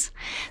sounds.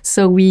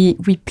 So we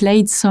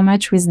played so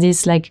much with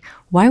this, like,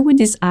 why would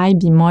this eye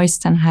be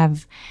moist and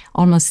have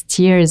almost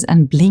tears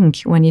and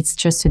blink when it's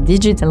just a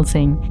digital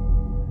thing?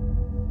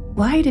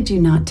 Why did you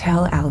not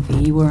tell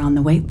Alvy you were on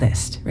the wait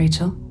list,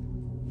 Rachel?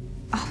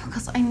 Oh,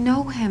 because I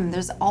know him.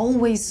 There's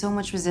always so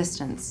much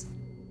resistance.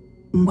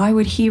 Why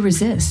would he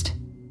resist?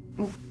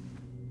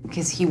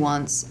 Because he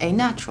wants a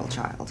natural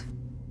child.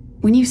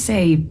 When you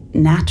say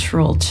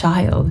natural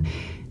child,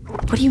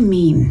 what do you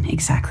mean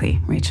exactly,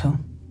 Rachel?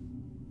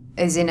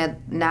 As in a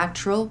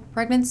natural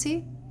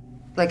pregnancy?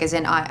 Like as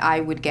in I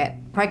would get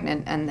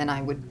pregnant and then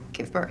I would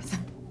give birth.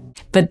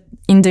 But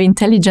in the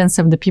intelligence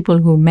of the people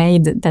who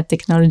made that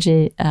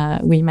technology,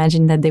 we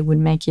imagine that they would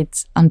make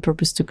it on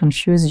purpose to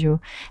confuse you.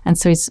 And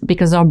so it's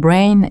because our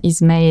brain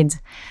is made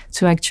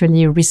to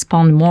actually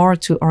respond more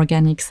to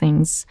organic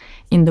things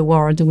in the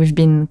world. We've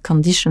been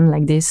conditioned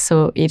like this,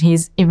 so it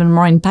is even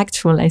more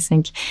impactful, I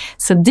think.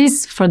 So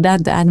for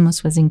that, the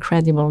Atmos was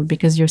incredible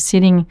because you're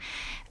sitting.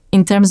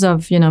 In terms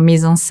of,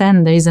 mise en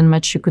scène, there isn't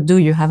much you could do.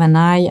 You have an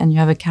eye and you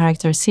have a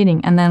character sitting.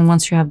 And then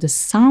once you have the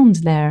sound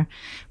there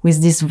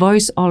with this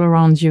voice all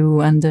around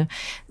you and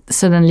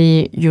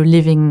suddenly you're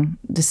living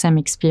the same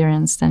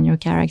experience than your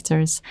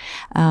characters.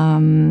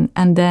 And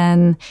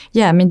then,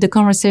 the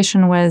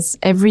conversation was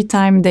every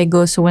time they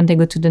go, so when they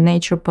go to the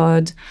nature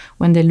pod,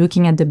 when they're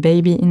looking at the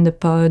baby in the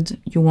pod,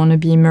 you want to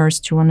be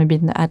immersed, you want to be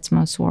in the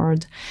Atmos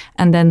world.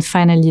 And then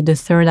finally, the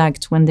third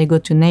act, when they go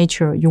to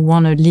nature, you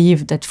want to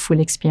live that full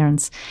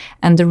experience.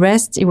 And the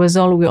rest,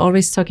 we're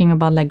always talking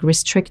about like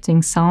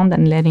restricting sound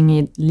and letting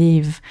it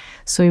live.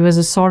 So it was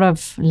a sort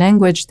of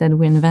language that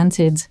we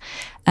invented.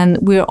 And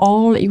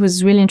it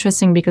was really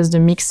interesting because the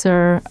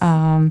mixer,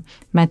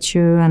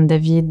 Mathieu and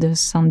David, the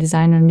sound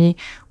designer and me,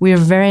 we're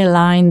very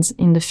aligned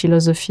in the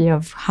philosophy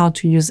of how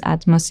to use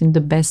Atmos in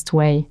the best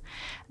way.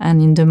 And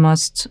in the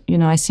most,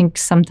 I think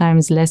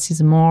sometimes less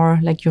is more,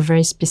 like you're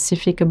very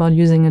specific about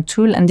using a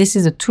tool. And this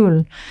is a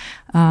tool.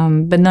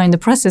 But now in the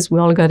process, we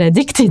all got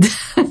addicted.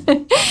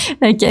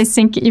 Like I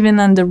think even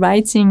on the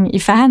writing,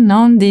 if I had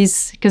known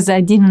this, because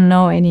I didn't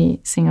know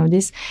anything of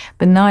this,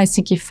 but now I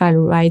think if I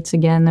write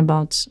again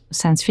about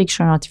science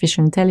fiction,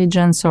 artificial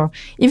intelligence, or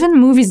even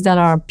movies that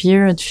are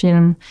period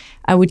film,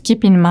 I would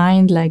keep in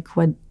mind like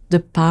what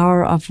the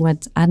power of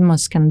what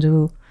Atmos can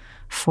do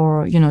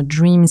for,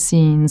 dream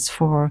scenes,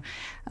 for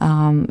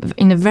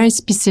in a very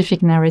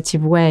specific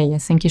narrative way. I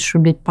think it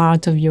should be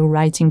part of your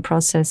writing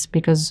process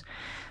because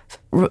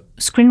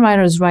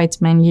screenwriters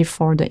write mainly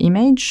for the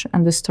image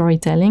and the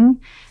storytelling,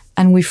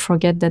 and we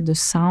forget that the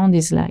sound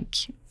is like,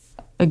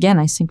 again,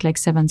 I think like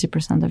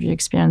 70% of your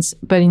experience,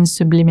 but in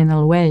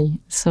subliminal way.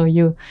 So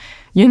you're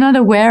not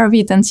aware of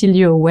it until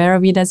you're aware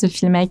of it as a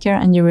filmmaker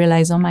and you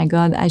realize, oh my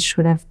God, I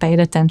should have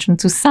paid attention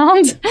to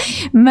sound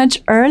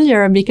much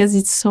earlier because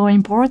it's so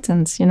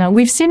important.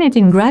 We've seen it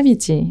in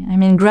Gravity. I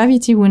mean,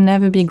 Gravity will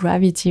never be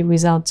Gravity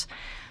without...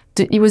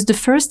 It was the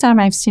first time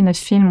I've seen a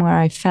film where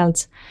I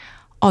felt,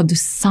 the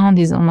sound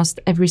is almost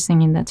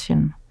everything in that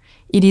film.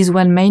 It is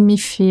what made me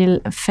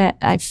feel...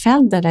 I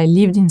felt that I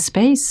lived in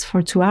space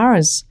for 2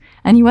 hours.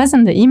 And it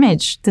wasn't the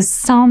image. The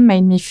sound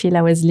made me feel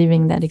I was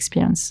living that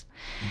experience.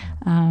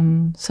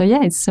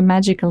 It's a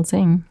magical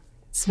thing.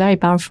 It's very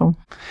powerful.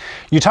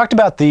 You talked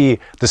about the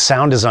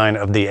sound design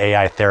of the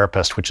AI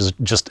therapist, which is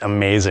just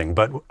amazing.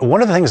 But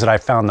one of the things that I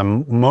found the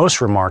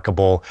most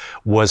remarkable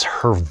was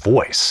her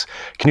voice.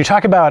 Can you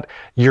talk about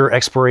your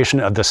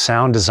exploration of the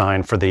sound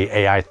design for the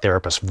AI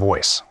therapist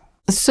voice?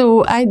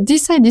 So I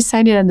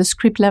decided at the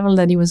script level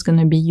that it was going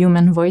to be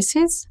human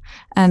voices.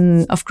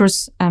 And of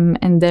course, I'm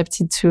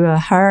indebted to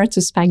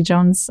Spike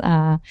Jonze.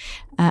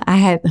 I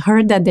had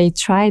heard that they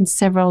tried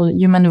several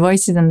human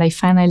voices and they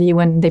finally,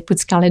 when they put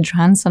Scarlett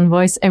Johansson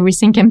voice,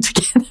 everything came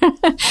together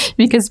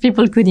because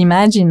people could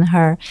imagine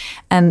her.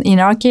 And in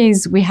our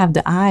case, we have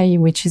the eye,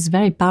 which is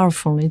very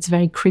powerful. It's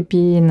very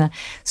creepy. And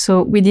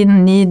so we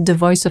didn't need the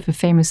voice of a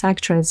famous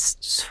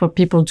actress for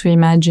people to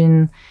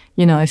imagine,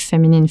 a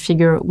feminine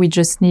figure. We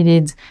just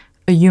needed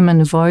a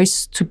human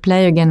voice to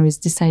play again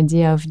with this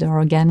idea of the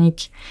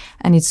organic.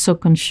 And it's so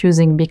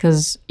confusing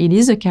because it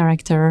is a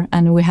character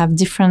and we have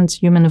different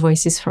human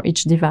voices for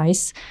each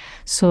device.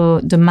 So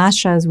the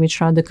Mashas,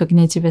 which are the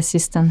cognitive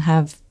assistant,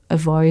 have a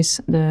voice.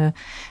 The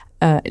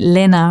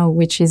Lena,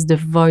 which is the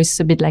voice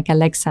a bit like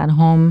Alexa at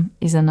home,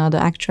 is another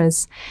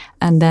actress.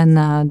 And then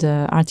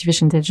the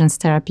artificial intelligence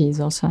therapy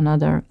is also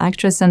another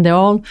actress. And they're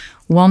all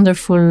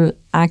wonderful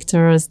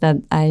actors that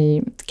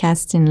I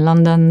cast in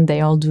London.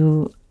 They all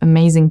do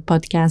amazing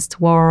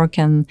podcast work.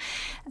 And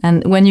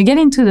when you get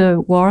into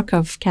the work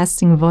of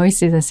casting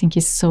voices, I think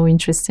it's so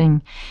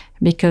interesting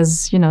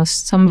because,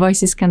 some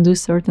voices can do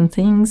certain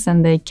things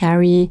and they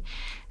carry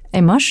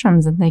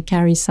emotions and they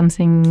carry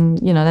something,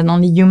 that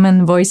only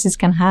human voices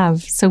can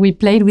have. So we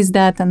played with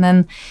that. And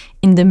then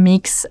in the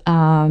mix,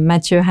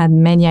 Mathieu had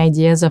many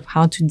ideas of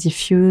how to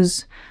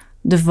diffuse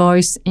the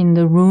voice in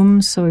the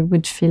room so it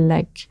would feel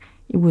like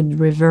it would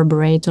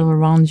reverberate all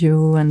around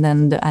you. And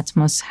then the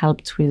Atmos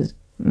helped with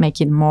make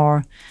it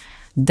more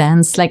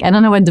dense. Like, I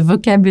don't know what the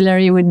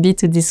vocabulary would be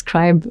to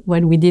describe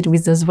what we did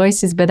with those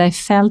voices, but I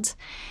felt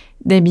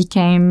they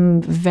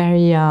became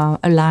very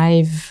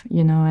alive,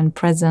 and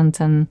present.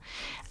 And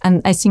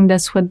I think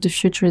that's what the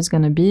future is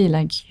going to be.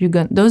 Like,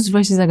 those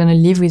voices are going to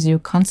live with you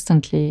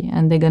constantly,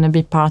 and they're going to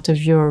be part of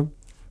you're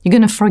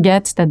going to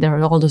forget that there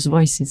are all those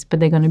voices, but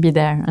they're going to be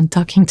there and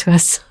talking to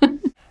us.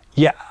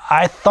 Yeah,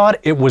 I thought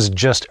it was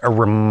just a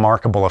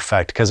remarkable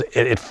effect because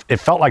it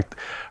felt like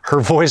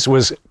her voice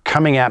was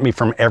coming at me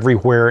from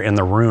everywhere in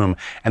the room.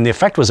 And the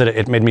effect was that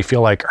it made me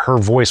feel like her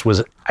voice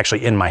was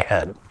actually in my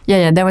head.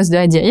 Yeah, that was the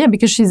idea. Yeah,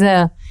 because she's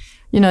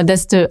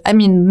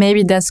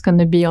maybe that's going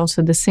to be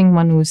also the thing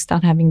when we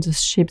start having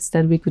those chips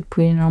that we could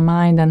put in our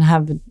mind and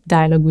have a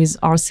dialogue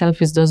with ourselves,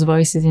 with those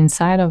voices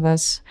inside of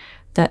us.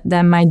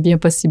 That might be a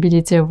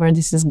possibility of where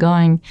this is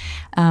going.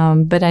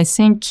 But I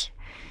think,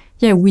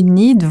 we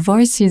need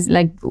voices.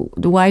 Like,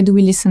 why do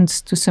we listen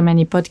to so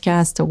many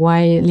podcasts? Or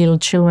why little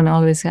children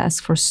always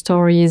ask for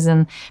stories?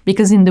 And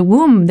because in the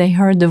womb, they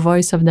heard the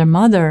voice of their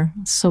mother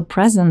so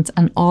present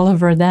and all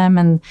over them.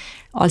 And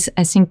also,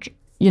 I think,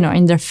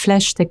 in their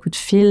flesh, they could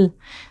feel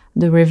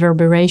the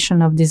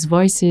reverberation of these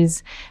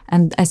voices.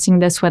 And I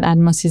think that's what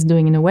Atmos is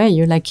doing in a way.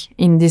 You're like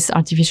in this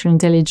artificial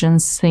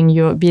intelligence thing,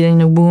 you're being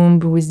in a womb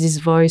with this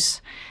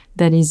voice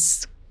that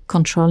is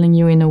controlling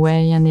you in a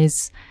way and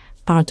is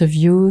part of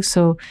you.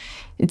 So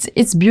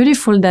it's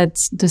beautiful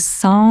that the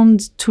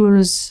sound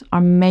tools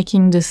are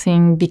making the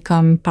thing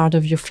become part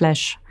of your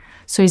flesh.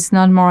 So it's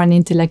not more an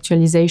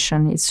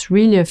intellectualization. It's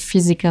really a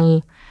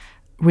physical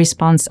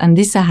response. And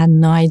this I had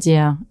no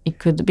idea it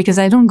could, because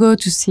I don't go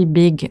to see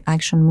big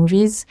action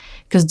movies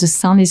because the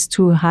sound is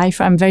too high.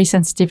 I'm very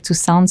sensitive to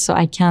sound, so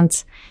I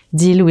can't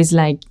deal with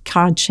like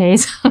car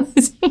chase.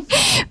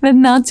 But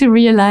now to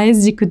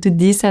realize you could do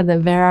this at a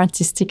very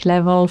artistic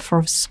level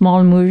for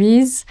small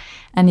movies,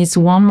 and it's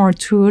one more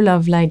tool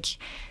of like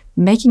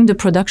making the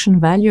production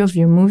value of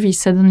your movie,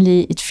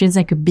 suddenly it feels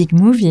like a big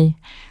movie.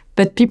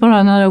 But people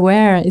are not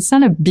aware. It's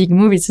not a big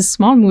movie. It's a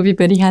small movie,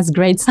 but it has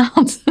great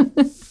sound.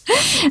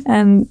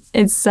 And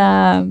it's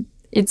a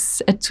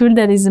tool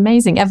that is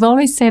amazing. I've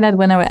always said that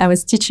when I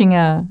was teaching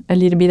a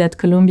little bit at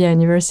Columbia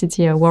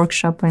University, a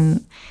workshop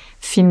in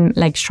film,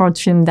 like short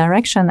film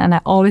direction. And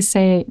I always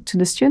say to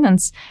the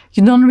students,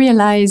 you don't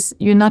realize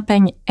you're not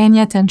paying any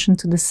attention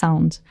to the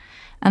sound.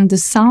 And the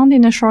sound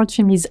in a short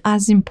film is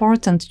as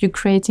important. You're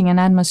creating an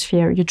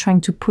atmosphere. You're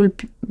trying to pull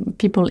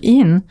people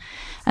in,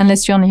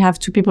 unless you only have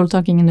two people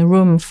talking in a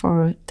room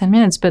for 10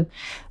 minutes. But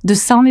the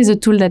sound is a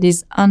tool that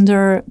is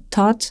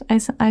under-taught,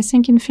 I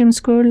think, in film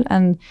school,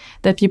 and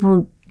that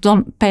people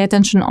don't pay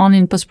attention on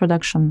in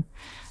post-production.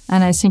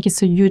 And I think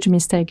it's a huge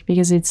mistake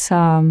because it's...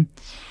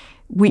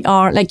 we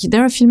are like,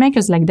 there are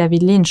filmmakers like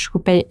David Lynch who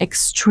pay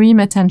extreme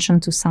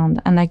attention to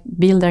sound and like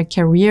build their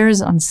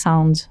careers on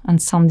sound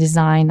and sound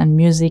design and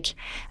music.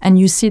 And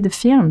you see the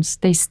films,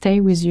 they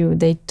stay with you.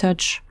 They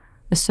touch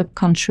a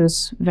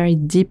subconscious, very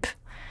deep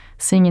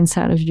thing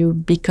inside of you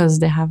because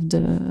they have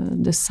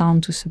the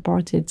sound to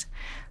support it.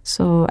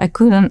 So I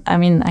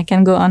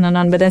can go on and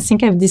on, but I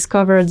think I've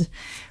discovered,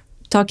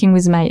 talking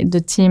with the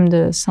team,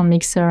 the sound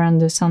mixer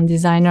and the sound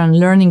designer, and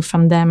learning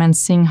from them and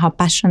seeing how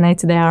passionate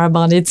they are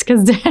about it.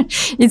 Because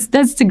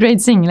that's the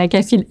great thing. Like,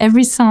 I feel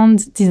every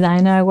sound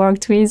designer I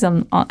worked with,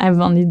 and I've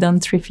only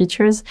done 3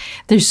 features,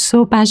 they're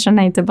so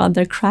passionate about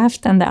their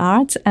craft and the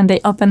art, and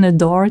they open a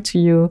door to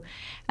you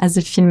as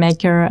a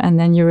filmmaker, and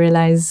then you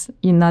realize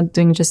you're not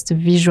doing just a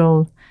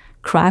visual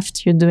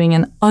craft, you're doing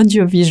an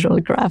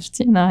audiovisual craft,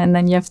 and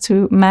then you have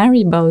to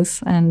marry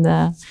both. And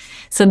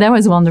so that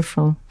was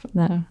wonderful,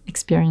 the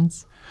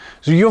experience.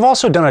 So you've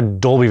also done a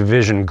Dolby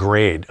Vision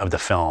grade of the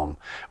film.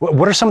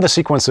 What are some of the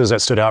sequences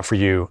that stood out for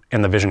you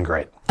in the Vision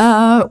grade?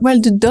 Well,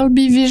 the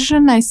Dolby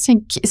Vision, I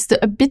think, is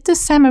a bit the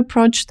same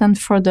approach than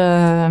for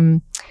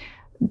the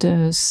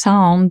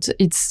sound.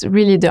 It's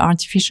really the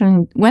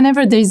artificial,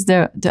 whenever there's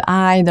the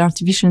eye, the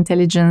artificial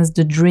intelligence,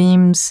 the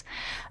dreams,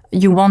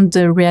 you want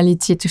the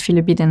reality to feel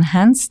a bit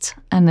enhanced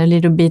and a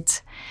little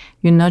bit,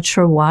 you're not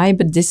sure why,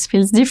 but this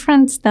feels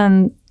different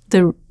than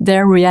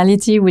their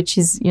reality, which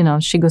is,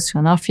 she goes to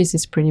an office,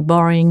 it's pretty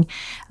boring.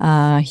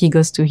 He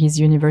goes to his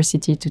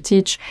university to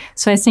teach.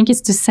 So I think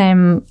it's the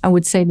same, I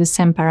would say the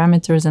same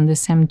parameters and the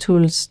same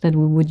tools that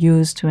we would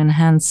use to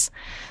enhance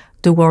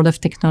the world of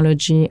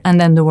technology and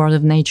then the world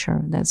of nature.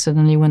 That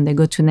suddenly when they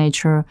go to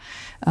nature,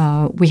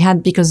 we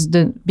had,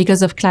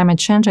 because of climate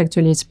change,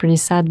 actually it's pretty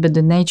sad, but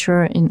the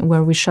nature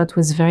where we shot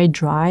was very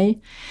dry.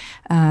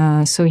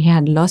 So he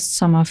had lost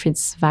some of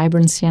its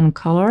vibrancy and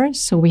color.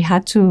 So we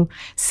had to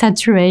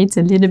saturate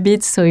a little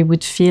bit so it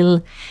would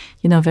feel,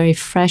 very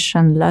fresh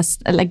and lush.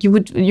 Like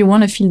you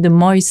want to feel the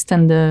moist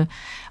and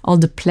all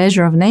the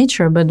pleasure of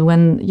nature. But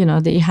when,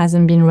 it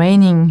hasn't been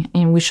raining,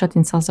 and we shot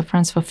in south of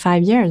France for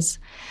 5 years.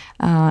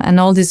 And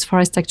all this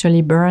forest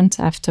actually burnt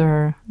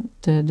after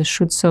the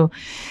shoot. So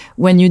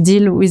when you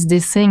deal with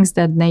these things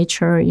that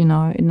nature,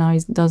 now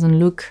it doesn't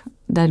look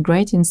that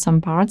great in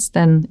some parts,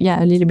 then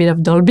a little bit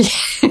of Dolby,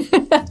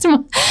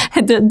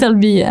 the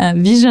Dolby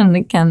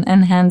Vision can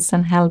enhance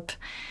and help,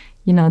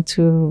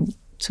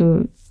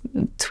 to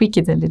tweak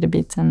it a little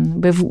bit.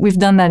 And we've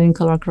done that in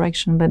color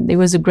correction, but it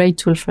was a great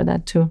tool for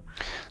that too.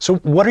 So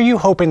what are you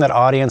hoping that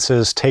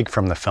audiences take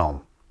from the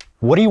film?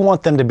 What do you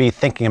want them to be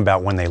thinking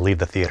about when they leave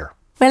the theater?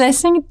 Well, I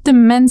think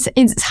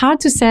it's hard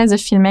to say as a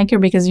filmmaker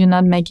because you're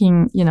not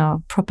making,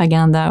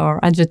 propaganda or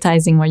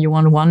advertising where you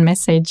want one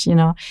message,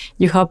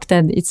 You hope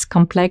that it's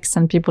complex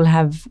and people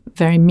have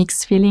very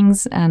mixed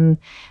feelings and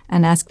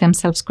ask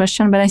themselves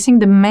questions. But I think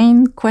the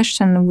main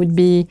question would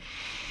be,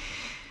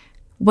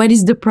 what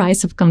is the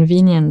price of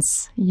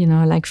convenience?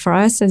 Like for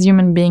us as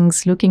human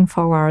beings looking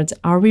forward,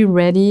 are we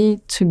ready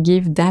to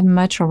give that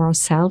much of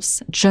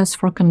ourselves just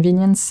for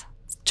convenience?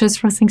 Just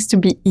for things to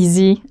be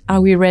easy? Are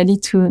we ready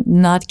to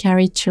not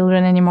carry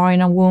children anymore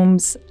in our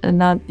wombs?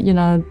 Not,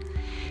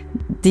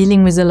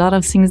 dealing with a lot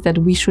of things that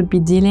we should be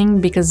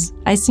dealing? Because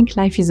I think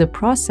life is a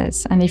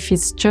process. And if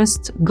it's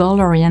just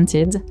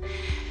goal-oriented,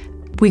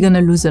 we're going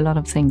to lose a lot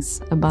of things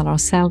about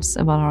ourselves,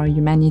 about our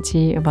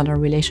humanity, about our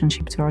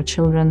relationship to our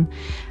children.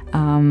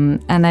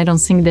 And I don't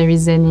think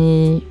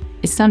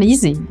it's not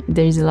easy.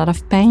 There is a lot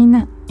of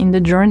pain in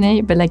the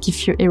journey, but like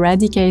if you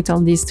eradicate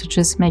all this to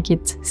just make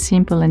it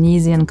simple and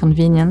easy and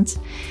convenient,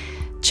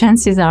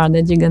 chances are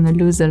that you're going to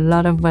lose a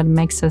lot of what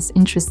makes us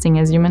interesting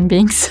as human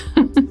beings.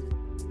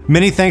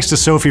 Many thanks to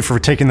Sophie for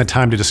taking the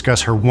time to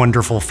discuss her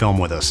wonderful film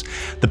with us.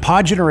 The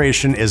Pod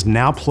Generation is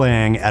now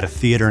playing at a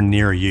theater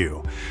near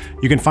you.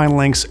 You can find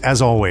links,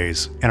 as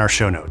always, in our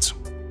show notes.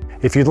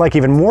 If you'd like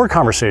even more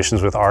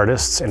conversations with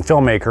artists and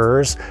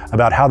filmmakers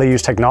about how they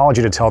use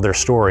technology to tell their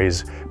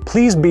stories,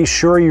 please be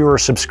sure you are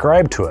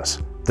subscribed to us,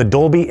 the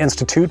Dolby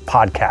Institute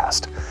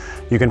podcast.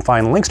 You can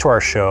find links to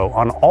our show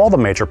on all the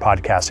major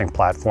podcasting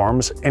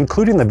platforms,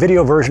 including the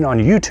video version on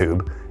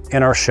YouTube,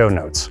 in our show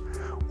notes.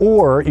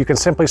 Or you can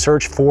simply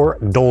search for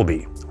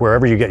Dolby,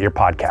 wherever you get your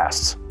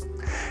podcasts.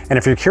 And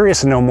if you're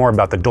curious to know more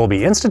about the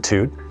Dolby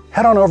Institute,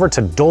 head on over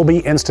to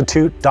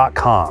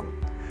dolbyinstitute.com.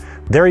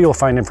 There you'll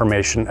find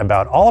information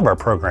about all of our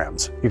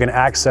programs. You can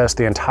access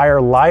the entire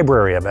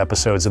library of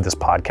episodes of this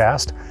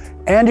podcast,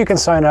 and you can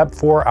sign up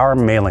for our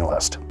mailing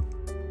list.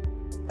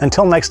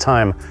 Until next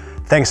time,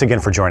 thanks again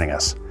for joining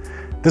us.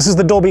 This is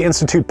the Dolby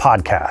Institute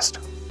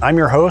podcast. I'm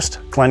your host,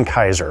 Glenn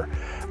Kaiser.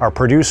 Our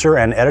producer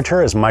and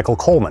editor is Michael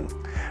Coleman.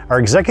 Our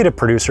executive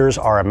producers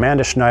are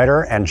Amanda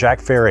Schneider and Jack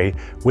Ferry,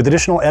 with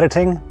additional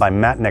editing by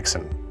Matt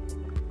Nixon.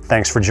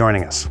 Thanks for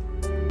joining us.